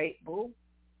another label.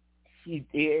 She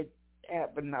did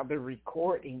have another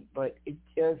recording, but it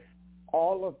just,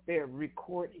 all of their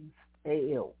recordings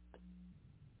failed.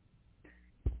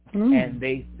 And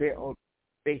they failed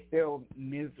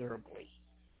miserably.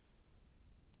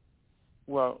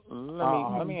 Well,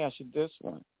 let me ask you this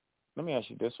one.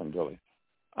 Billy.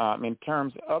 In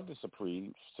terms of the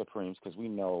Supremes, because we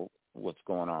know what's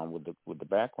going on with the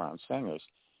background singers,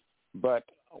 but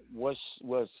was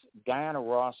Diana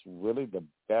Ross really the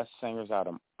best singers out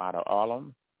of all of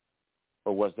them,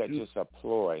 or was that just a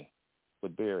ploy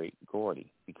with Berry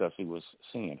Gordy because he was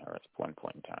seeing her at one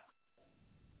point in time?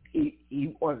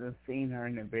 He wasn't seeing her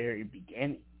in the very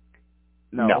beginning.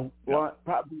 No. Florence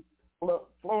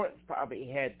probably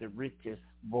had the richest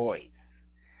voice,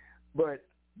 but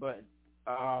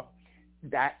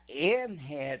Diane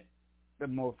had the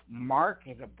most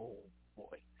marketable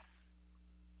voice.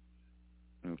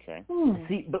 Okay.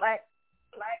 See, black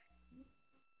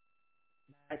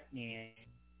men,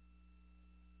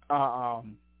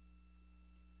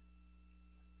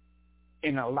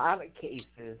 in a lot of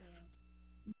cases,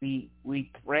 we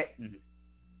threaten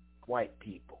white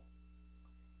people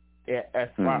as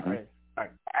far as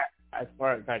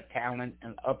our talent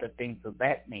and other things of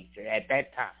that nature at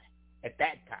that time.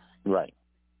 Right.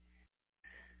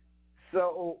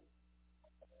 So,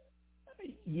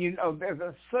 you know, there's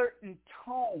a certain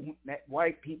tone that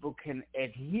white people can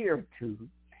adhere to.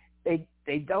 They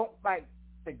don't like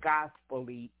the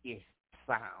gospel-y-ish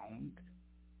sound.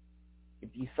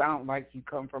 If you sound like you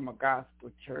come from a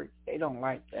gospel church, they don't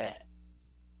like that.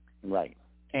 Right.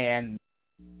 And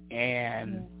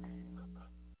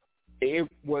it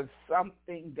was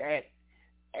something that,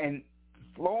 and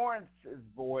Florence's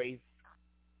voice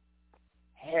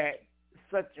had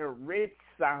such a rich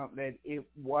sound that it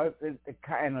wasn't the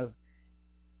kind of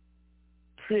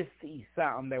prissy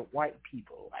sound that white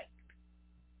people liked.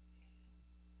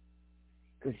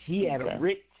 Because she had a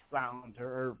rich sound to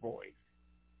her voice.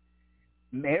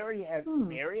 Mary had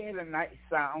a nice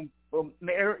sound, but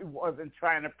Mary wasn't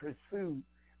trying to pursue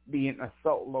being a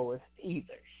soloist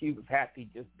either. She was happy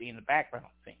just being a background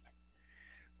singer.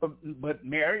 But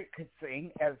Mary could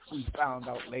sing, as we found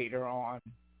out later on,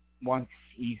 once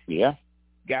she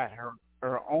got her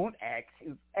own act. She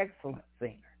was an excellent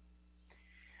singer.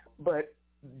 But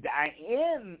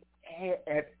Diane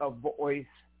had a voice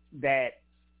that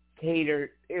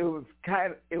catered. It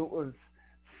was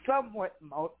somewhat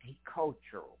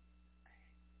multicultural.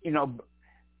 You know,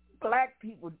 black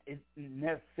people didn't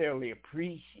necessarily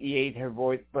appreciate her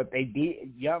voice, but they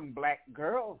did. Young black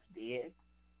girls did.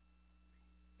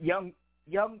 Young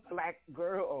black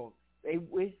girls, they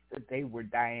wished that they were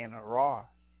Diana Ross.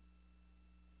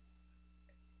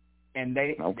 And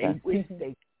they wish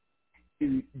they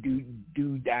could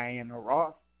do Diana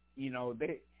Ross. You know,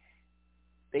 they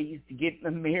used to get in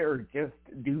the mirror just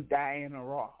to do Diana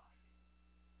Ross.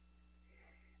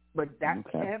 But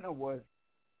Diana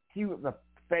she was a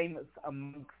famous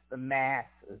amongst the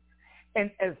masses.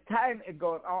 And as time had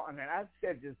gone on, and I've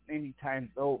said this many times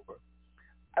over,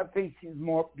 I think she's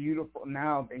more beautiful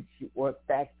now than she was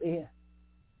back then.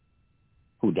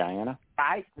 Who, Diana?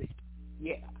 I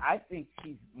think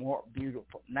she's more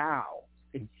beautiful now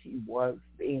than she was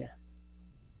then.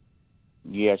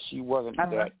 Yeah, she wasn't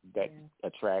that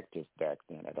attractive back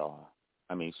then at all.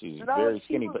 I mean, she's very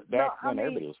skinny, but back then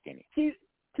everybody was skinny.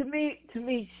 To me,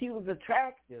 she was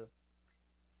attractive,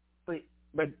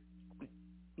 but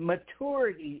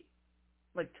maturity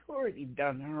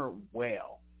done her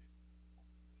well.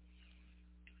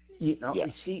 You know,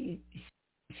 she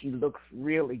looks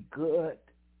really good.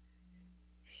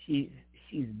 She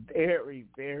she's very,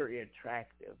 very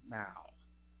attractive now.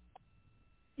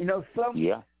 You know, some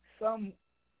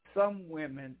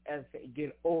women, as they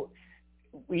get old,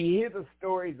 we hear the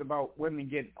stories about women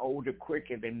getting older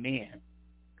quicker than men,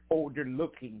 older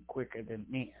looking quicker than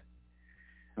men.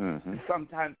 Mm-hmm.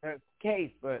 Sometimes that's the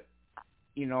case, but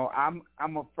you know, I'm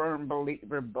a firm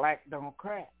believer black don't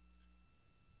crack.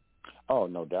 Oh,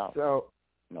 no doubt. So,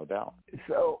 no doubt.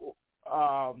 So,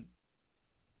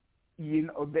 you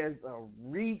know, there's a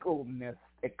regalness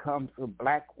that comes with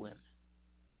black women.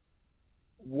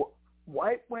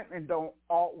 White women don't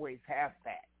always have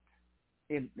that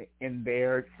in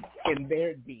their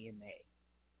DNA.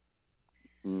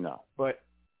 No. But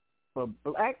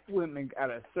black women got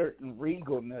a certain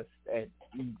regalness that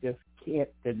you just can't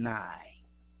deny.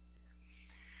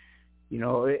 You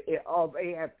know, all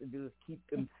they have to do is keep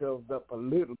themselves up a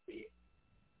little bit.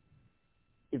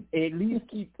 If they at least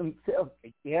keep themselves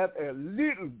together a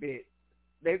little bit,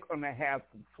 they're going to have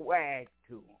some swag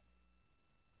to them.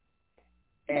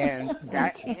 And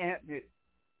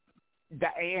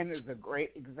Diane is a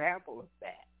great example of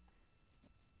that.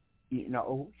 You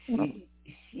know, she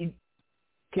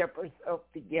kept herself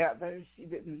together. She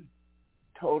didn't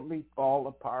totally fall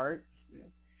apart.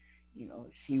 You know,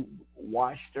 she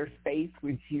washed her face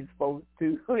when she's supposed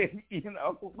to. You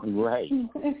know, right.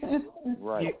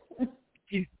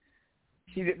 She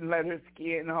didn't let her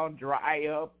skin all dry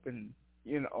up and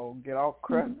get all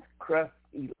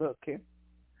crusty looking.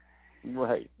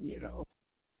 Right. You know.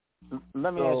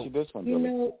 Let me ask you this one,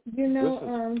 Billy.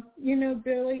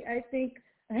 Billy, I think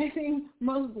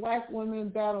most black women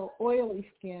battle oily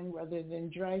skin rather than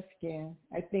dry skin.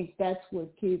 I think that's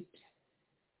what keeps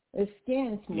the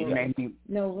skin smooth.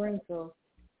 No wrinkles.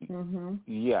 Mm-hmm.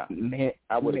 Yeah,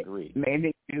 I would agree.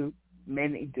 Many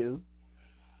do.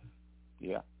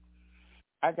 Yeah.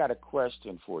 I got a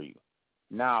question for you.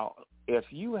 Now,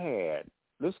 if you had,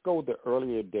 let's go the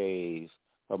earlier days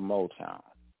of Motown,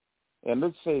 and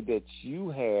let's say that you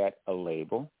had a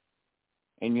label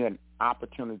and you had an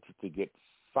opportunity to get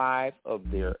 5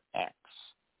 of their acts,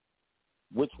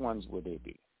 which ones would they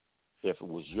be? If it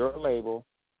was your label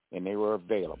and they were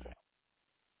available.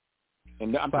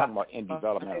 And I'm talking about in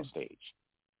developmental stage.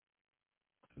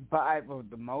 5 of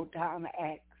the Motown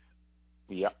acts?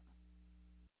 Yep.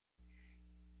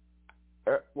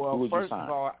 Well, first of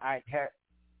all, I had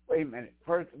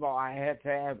to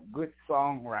have good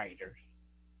songwriters.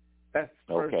 That's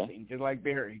the first thing, just like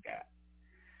Barry got.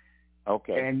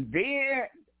 Okay. And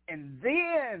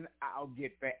then I'll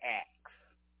get the acts.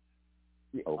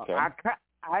 Okay.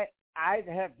 I'd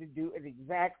have to do it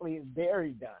exactly as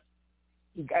Barry done.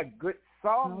 He got good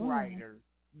songwriters,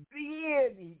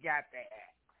 then he got the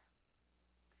acts.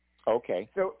 Okay.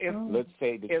 So let's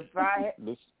say that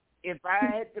if I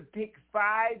had to pick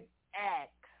 5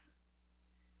 acts,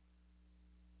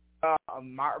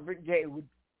 Marvin Gaye would be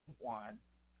 1.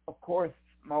 Of course,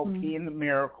 Smokey and the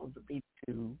Miracles would be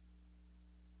 2.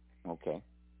 Okay.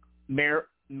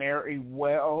 Mary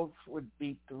Wells would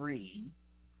be 3.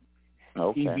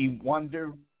 Okay. Stevie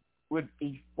Wonder would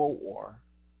be 4.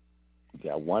 You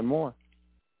got 1 more.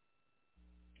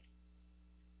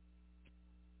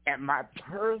 And my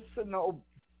personal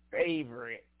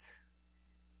favorite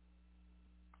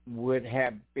would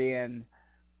have been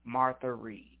Martha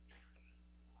Reeves.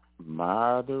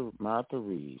 Martha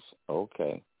Reeves.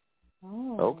 Okay.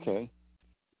 Oh. Okay.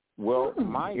 Well,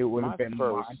 my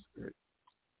first,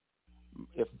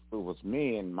 if it was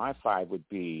me, and my 5 would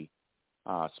be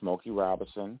Smokey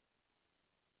Robinson.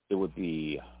 It would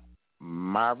be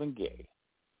Marvin Gaye.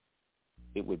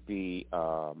 It would be,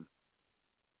 let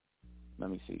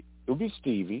me see. It would be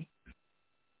Stevie.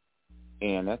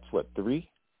 And that's what, 3?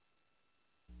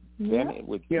 Yeah. Then it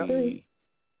would be,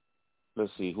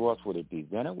 let's see, who else would it be?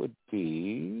 Then it would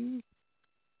be,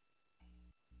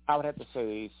 I would have to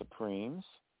say Supremes.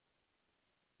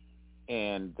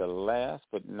 And the last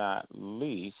but not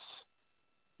least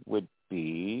would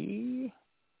be,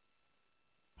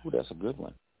 that's a good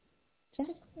one.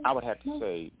 I would have to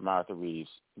say Martha Reeves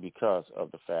because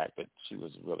of the fact that she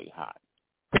was really hot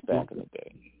back in the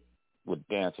day with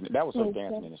dancing. That was her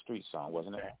Dancing in the Street song,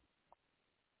 wasn't it?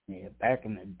 Yeah, back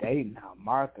in the day now,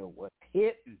 Martha was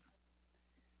hitting.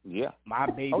 Yeah. My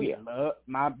baby loves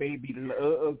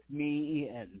me,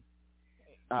 and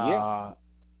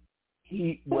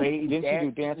Heat Wave. Didn't she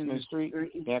do Dancing in the Street?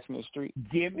 Dancing in the Street.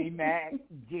 Jimmy Mack.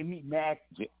 Yeah.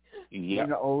 You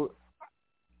know,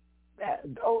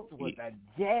 those were the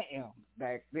jams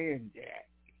back then, Jack.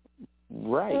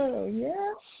 Right. Oh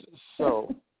yeah.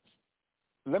 So,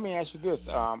 let me ask you this: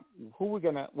 what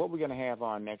we're gonna have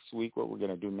on next week? What we're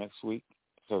gonna do next week,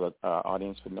 so the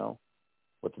audience would know.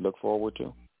 what to look forward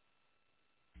to?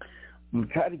 I'm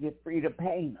trying to get Free the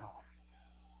Pain off.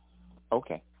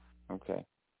 Okay.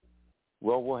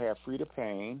 Well, we'll have Free the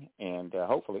Pain, and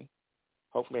hopefully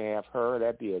have her.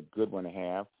 That'd be a good one to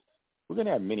have. We're going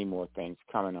to have many more things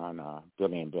coming on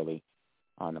Billy and Billy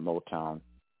on the Motown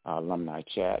alumni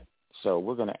chat. So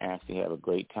we're going to actually have a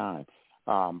great time.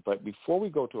 But before we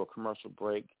go to a commercial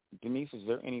break, Denise, is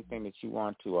there anything that you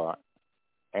want to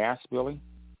ask Billy?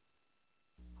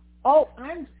 Oh,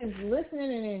 I'm just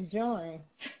listening and enjoying.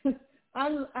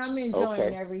 I'm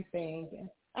enjoying everything.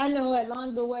 I know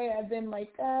along the way I've been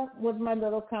like with my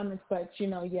little comments, but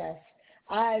yes,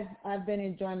 I've been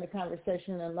enjoying the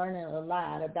conversation and learning a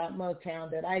lot about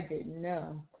Motown that I didn't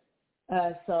know.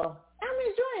 So I'm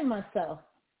enjoying myself.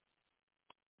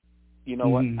 You know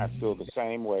what? I feel the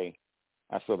same way.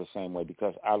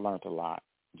 Because I learned a lot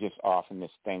just off in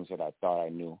this things that I thought I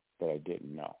knew that I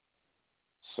didn't know.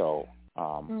 So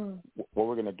what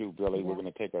we're going to do, Billy, we're going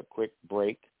to take a quick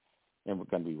break, and we're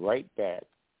going to be right back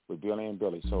with Billy and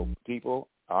Billy. So people,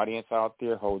 audience out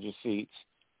there, hold your seats.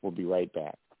 We'll be right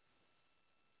back.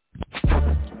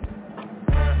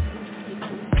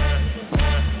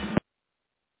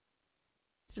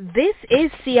 This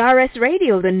is CRS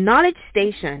Radio, the Knowledge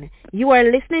Station. You are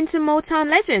listening to Motown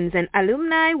Legends and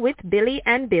Alumni with Billy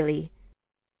and Billy.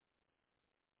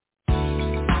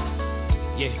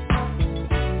 Yeah.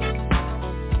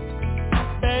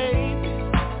 Baby,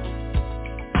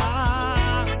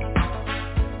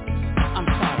 I'm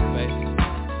sorry, baby.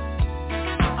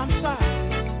 I'm sorry.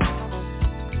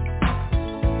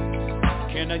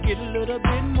 Can I get a little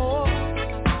bit more?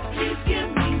 Please give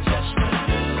me just a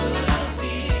little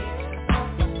bit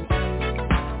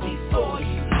before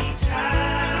you leave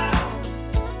town.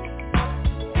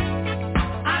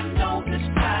 I know this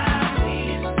time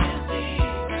is busy.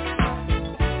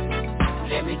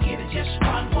 Let me get it just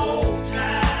one more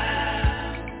time.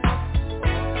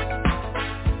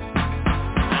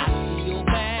 I see your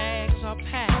bags are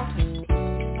packed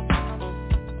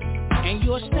and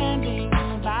you're standing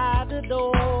by the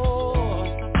door.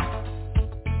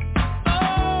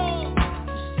 Oh,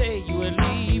 you say you are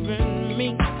leaving me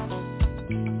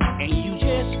and you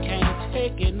just can't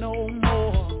take it no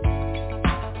more.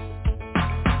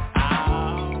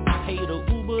 I'll pay the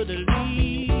Uber to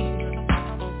leave.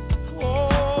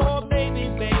 Oh, baby,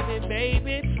 baby,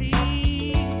 baby,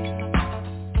 please.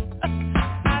 I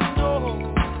know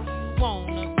you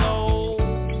wanna go.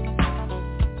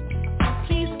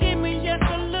 Please give me just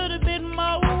a little bit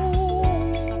more.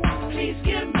 Please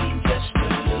give me just a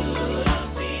little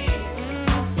bit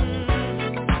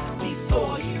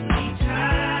before you leave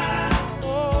town.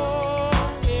 Oh,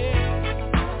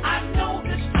 yeah. I know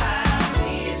this time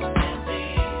is busy.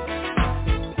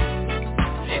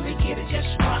 Let me get it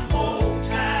just one more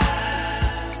time.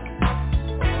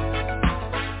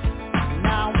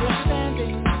 Now we're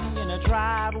standing in a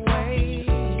driveway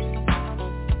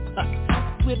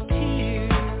with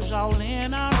tears all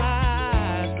in our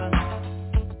eyes.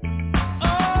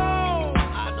 Oh,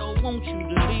 I don't want you to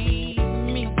leave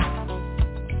me.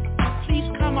 Please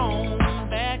come on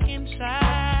back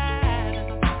inside.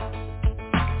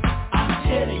 I'm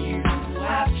telling you,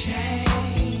 I've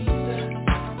changed.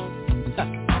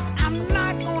 I'm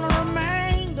not gonna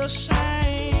remain the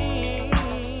same.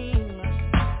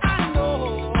 I know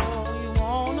you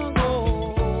wanna go.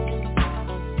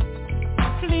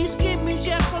 Please give me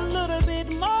just a little bit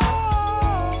more.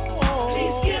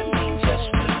 Please give me just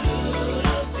a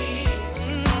little bit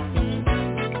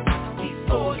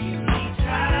before you leave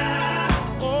town.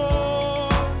 Oh,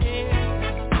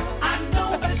 yeah. I know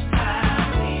this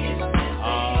time is busy.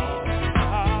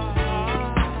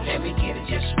 Let me get it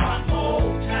just one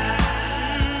more time.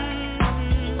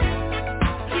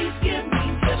 Please give me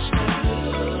just a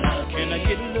little bit. Can I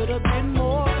get a little bit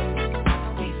more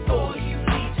before you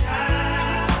leave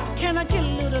town? Can I get a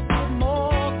little bit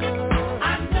more, girl? I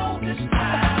know this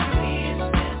time is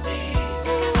busy.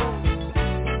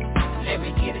 Let me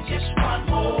get it just one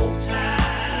more time.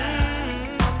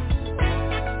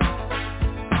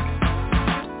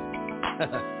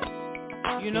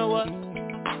 You know what?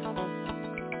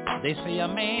 They say a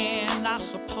man not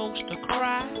supposed to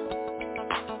cry.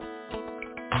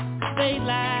 They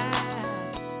lie.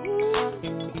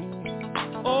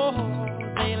 Oh,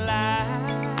 they lie.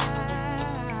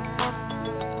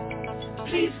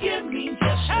 Please give me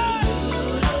just a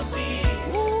little bit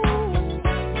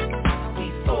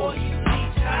before you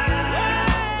leave town.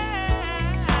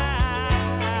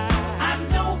 I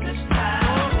know this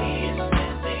time is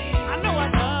busy. I know I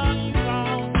done you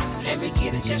wrong. Let me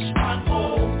get it just one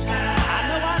more time. I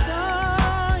know I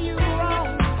done you wrong.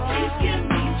 Please give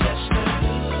me just a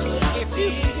little bit. If you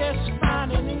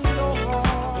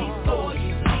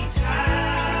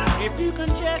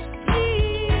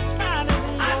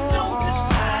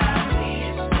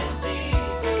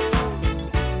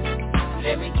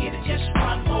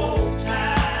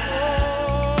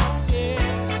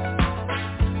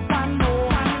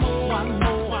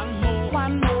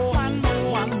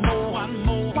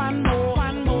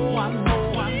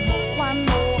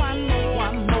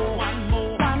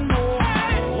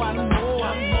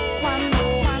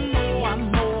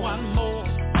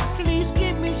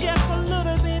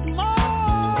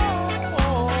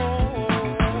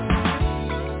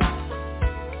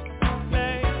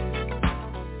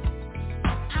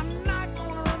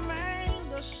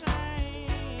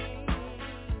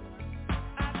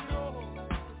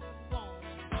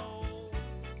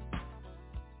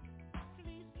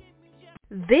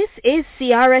This is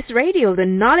CRS Radio, the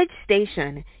Knowledge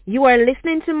Station. You are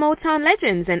listening to Motown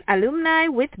Legends and Alumni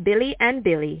with Billy and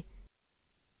Billy.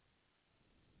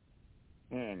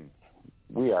 And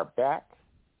we are back.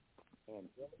 And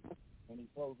any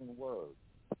closing words?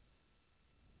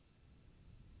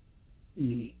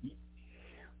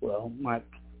 Well, my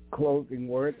closing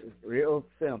word is real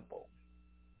simple.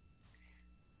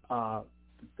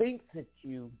 Things that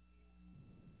you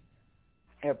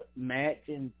have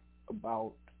imagined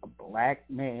about a black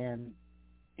man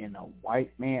in a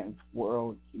white man's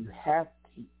world, you have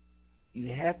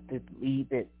to leave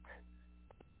it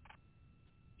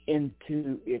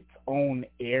into its own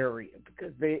area,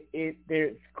 because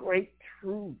there's great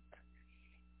truth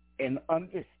in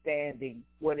understanding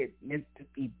what it meant to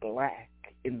be black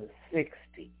in the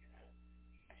 60s.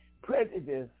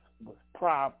 Prejudice was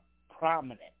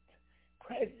prominent.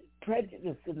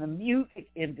 Prejudice in the music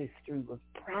industry was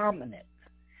prominent.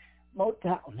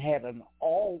 Motown had an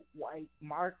all-white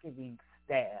marketing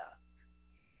staff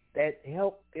that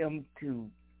helped them to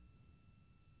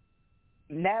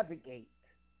navigate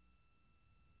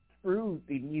through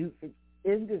the music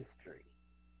industry.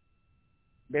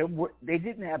 They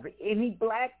didn't have any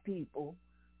black people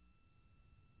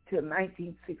till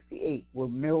 1968,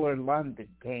 when Miller London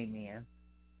came in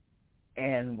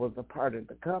and was a part of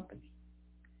the company.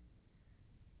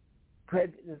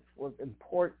 Prejudice was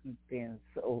important then,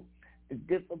 so the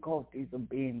difficulties of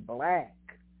being black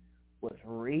was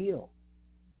real.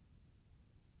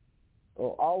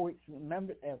 So always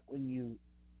remember that when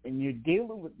you're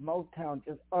dealing with Motown,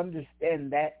 just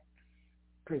understand that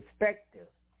perspective.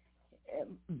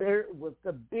 And there was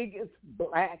the biggest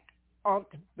black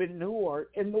entrepreneur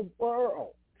in the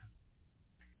world,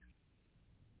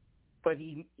 but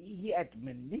he had to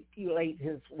manipulate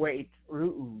his way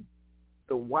through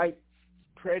the white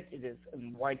prejudice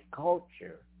and white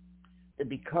culture to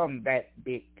become that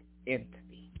big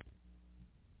entity.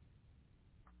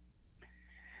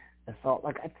 That's all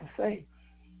I got to say.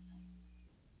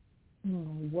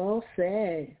 Well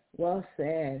said. Well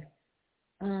said.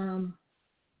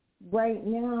 Right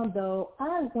now, though,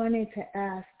 I wanted to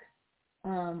ask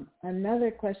another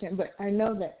question, but I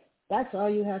know that that's all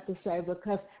you have to say,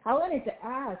 because I wanted to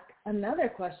ask another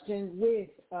question with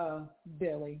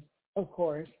Billy, of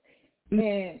course.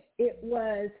 And it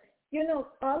was,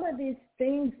 all of these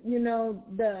things,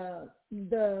 the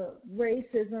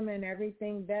racism and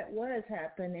everything that was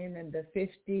happening in the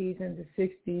 50s and the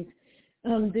 60s.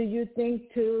 Do you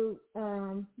think, too,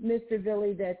 Mr.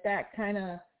 Billy, that kind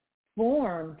of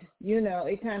formed,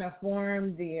 it kind of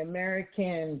formed the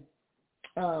American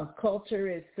culture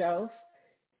itself,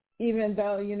 even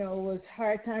though, it was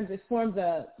hard times, it formed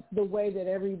the way that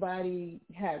everybody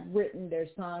had written their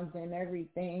songs and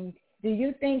everything. Do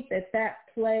you think that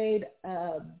played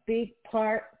a big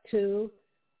part, too,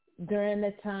 during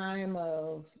the time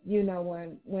of,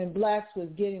 when blacks was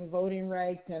getting voting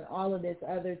rights and all of this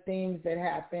other things that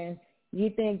happened?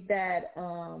 You think that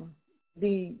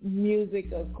the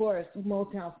music, of course,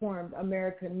 Motown formed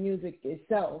American music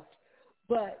itself,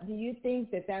 but do you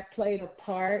think that played a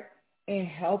part in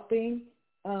helping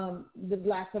the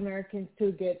black Americans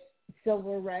to get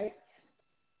civil rights?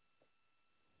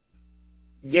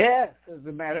 Yes, as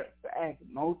a matter of fact,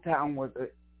 Motown was a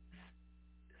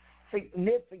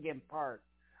significant part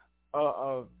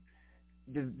of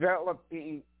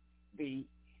developing the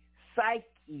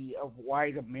psyche of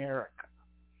white America.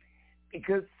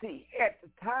 Because, see, at the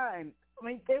time,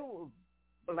 there were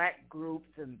black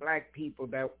groups and black people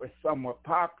that were somewhat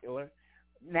popular.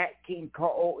 Nat King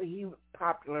Cole, he was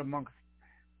popular amongst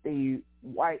the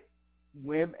white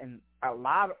women, a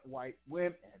lot of white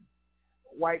women.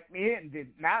 White men did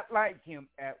not like him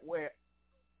that well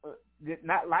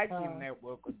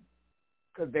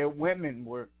because their women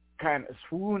were kind of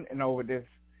swooning over this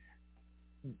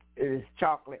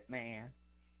chocolate man.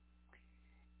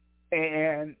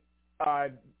 And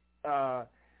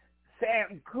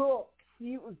Sam Cooke,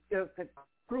 he was just a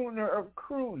crooner of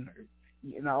crooners,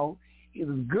 He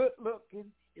was good looking.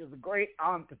 He was a great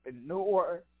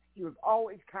entrepreneur. He was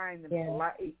always kind and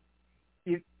polite.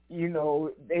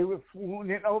 They were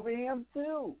swooning over him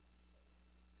too.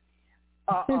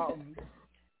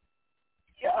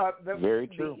 Very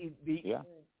true.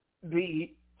 The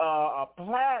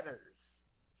Platters.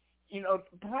 The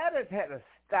Platters had a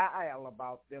style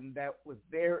about them that was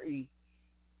very.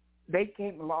 They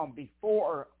came along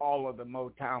before all of the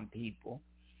Motown people,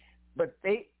 but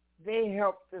they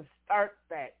helped to start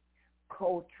that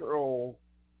cultural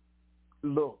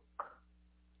look,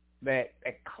 that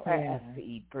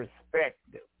classy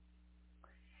perspective.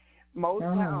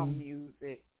 Motown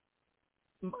music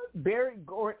Berry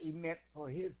Gordy meant for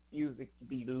his music to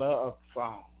be love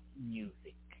song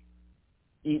music.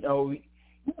 You know,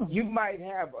 you might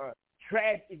have a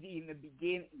tragedy in the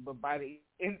beginning, but by the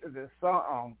end of the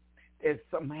song, there's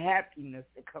some happiness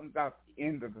that comes out the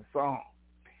end of the song.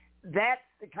 That's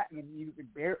the kind of music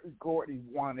Berry Gordy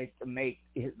wanted to make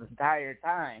his entire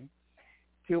time,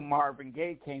 till Marvin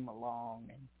Gaye came along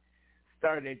and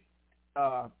started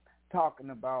talking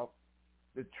about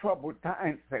the troubled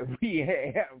times that we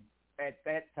have at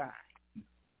that time.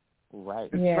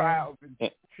 Right. The trials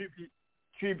and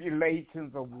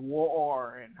tribulations of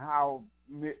war and how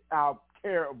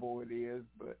terrible it is,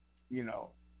 but, you know.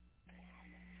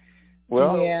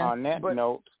 Well, on that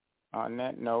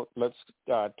note, let's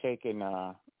take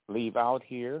and leave out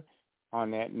here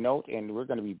on that note, and we're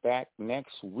going to be back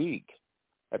next week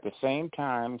at the same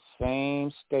time,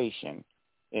 same station,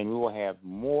 and we will have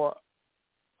more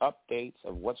updates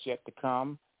of what's yet to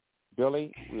come.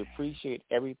 Billy, we appreciate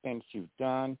everything that you've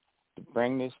done to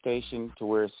bring this station to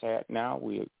where it's at now.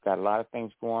 We've got a lot of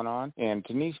things going on. And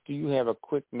Denise, do you have a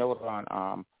quick note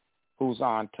on who's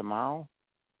on tomorrow?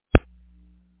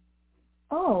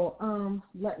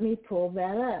 Let me pull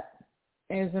that up.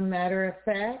 As a matter of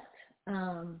fact,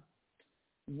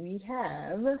 we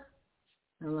have,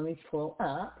 let me pull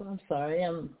up. I'm sorry,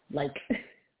 I'm like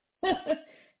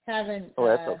having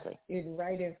that's okay. it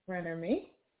right in front of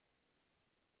me.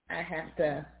 I have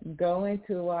to go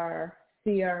into our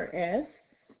CRS.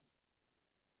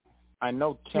 I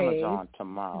know Tim is on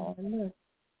tomorrow.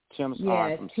 Tim's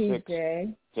on from 6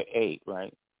 to 8,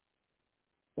 right?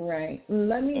 Right.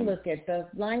 Let me look at the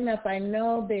lineup. I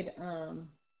know that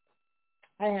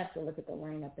I have to look at the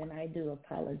lineup, and I do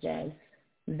apologize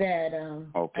that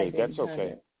okay, that's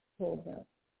okay. Pulled up.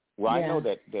 Well, I know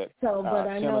that so, but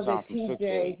I know that Tim is on from 6 to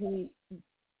 8.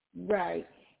 Right.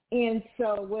 And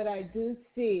so what I do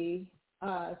see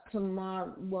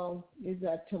tomorrow, is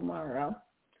that tomorrow?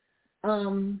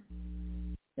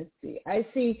 Let's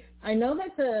see. I know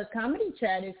that the comedy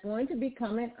chat is going to be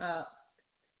coming up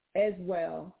as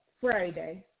well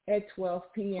Friday at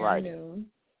 12 p.m. noon.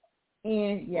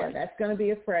 And, that's going to be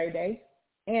a Friday.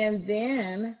 And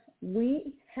then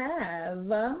we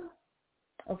have,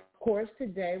 of course,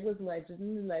 today was the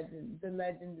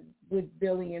legend with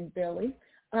Billy and Billy.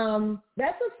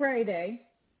 That's a Friday.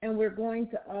 And we're going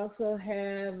to also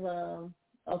have,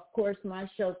 of course, my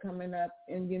show coming up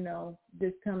and,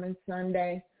 this coming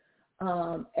Sunday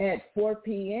at 4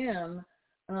 p.m.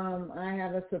 I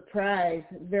have a surprise,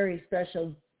 very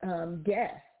special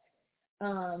guest.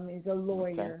 Is a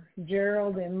lawyer,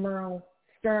 Gerald and Merle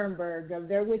Sternberg.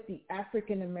 They're with the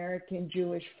African American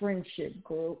Jewish Friendship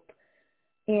Group.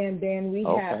 And then we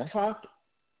have Talk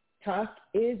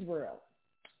Israel.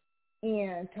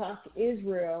 And Talk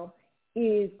Israel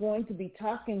is going to be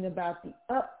talking about the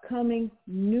upcoming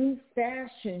new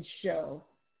fashion show.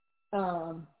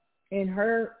 And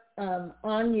her,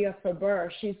 Anya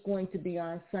Faber, she's going to be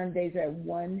on Sundays at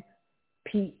 1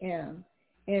 p.m.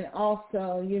 And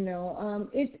also,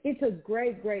 it's a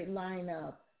great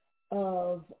lineup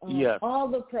of all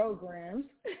the programs.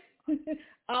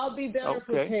 I'll be better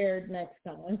prepared next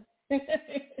time.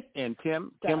 And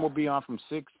Tim will be on from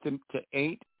 6 to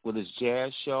 8 with his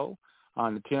jazz show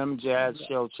on the Tim Jazz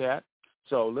Show chat.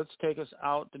 So let's take us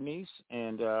out, Denise,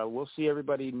 and we'll see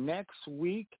everybody next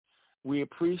week. We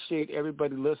appreciate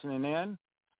everybody listening in,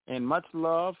 and much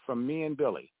love from me and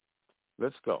Billy.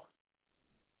 Let's go.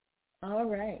 All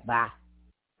right. Bye.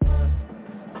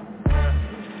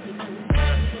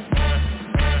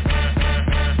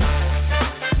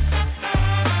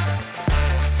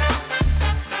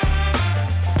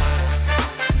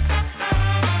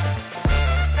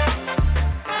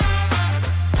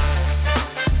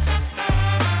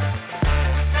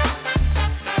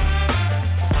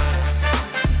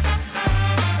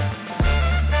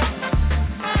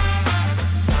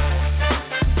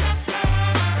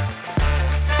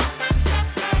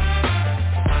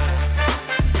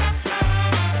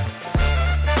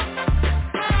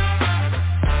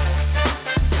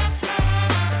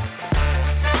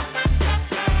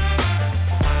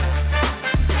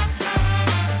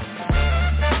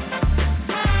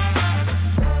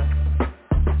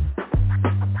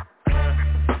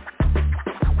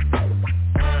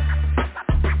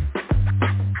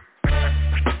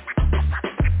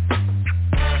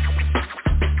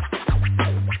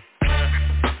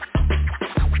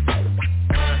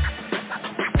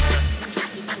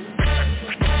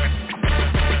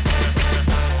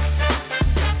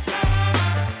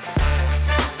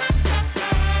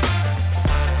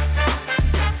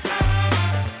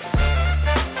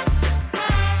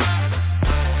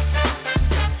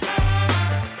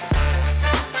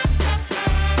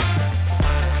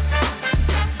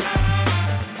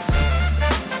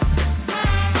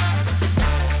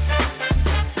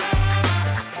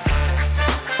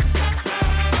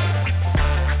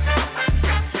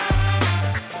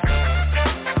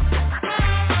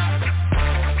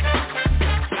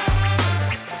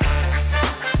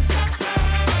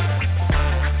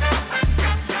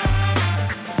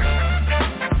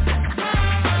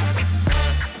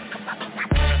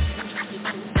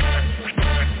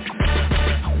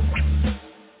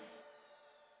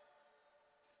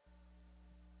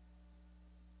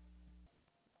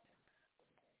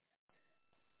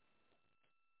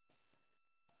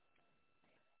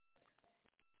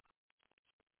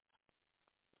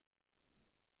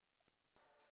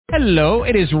 Hello,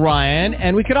 it is Ryan,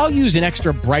 and we could all use an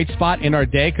extra bright spot in our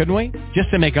day, couldn't we? Just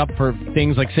to make up for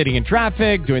things like sitting in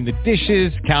traffic, doing the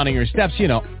dishes, counting your steps, you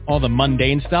know, all the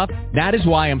mundane stuff. That is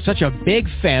why I'm such a big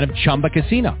fan of Chumba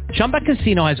Casino. Chumba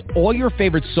Casino has all your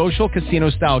favorite social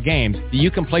casino-style games that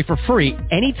you can play for free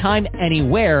anytime,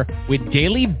 anywhere with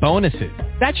daily bonuses.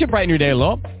 That should brighten your day a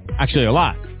little. Actually, a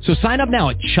lot. So sign up now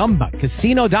at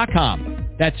ChumbaCasino.com.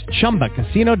 That's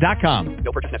ChumbaCasino.com.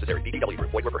 No purchase necessary. VGW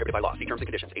Group. Void where prohibited by law. See terms and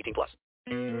conditions. 18+.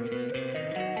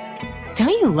 Don't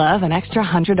you love an extra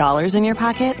 $100 in your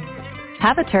pocket?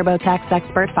 Have a TurboTax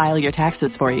expert file your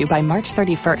taxes for you by March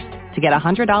 31st to get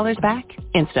 $100 back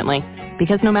instantly.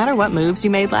 Because no matter what moves you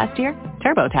made last year,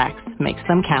 TurboTax makes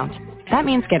them count. That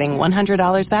means getting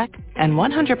 $100 back and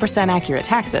 100% accurate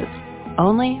taxes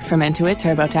only from Intuit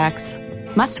TurboTax.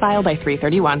 Must file by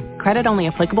 3/31. Credit only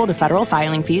applicable to federal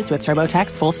filing fees with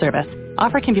TurboTax full service.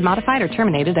 Offer can be modified or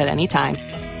terminated at any time.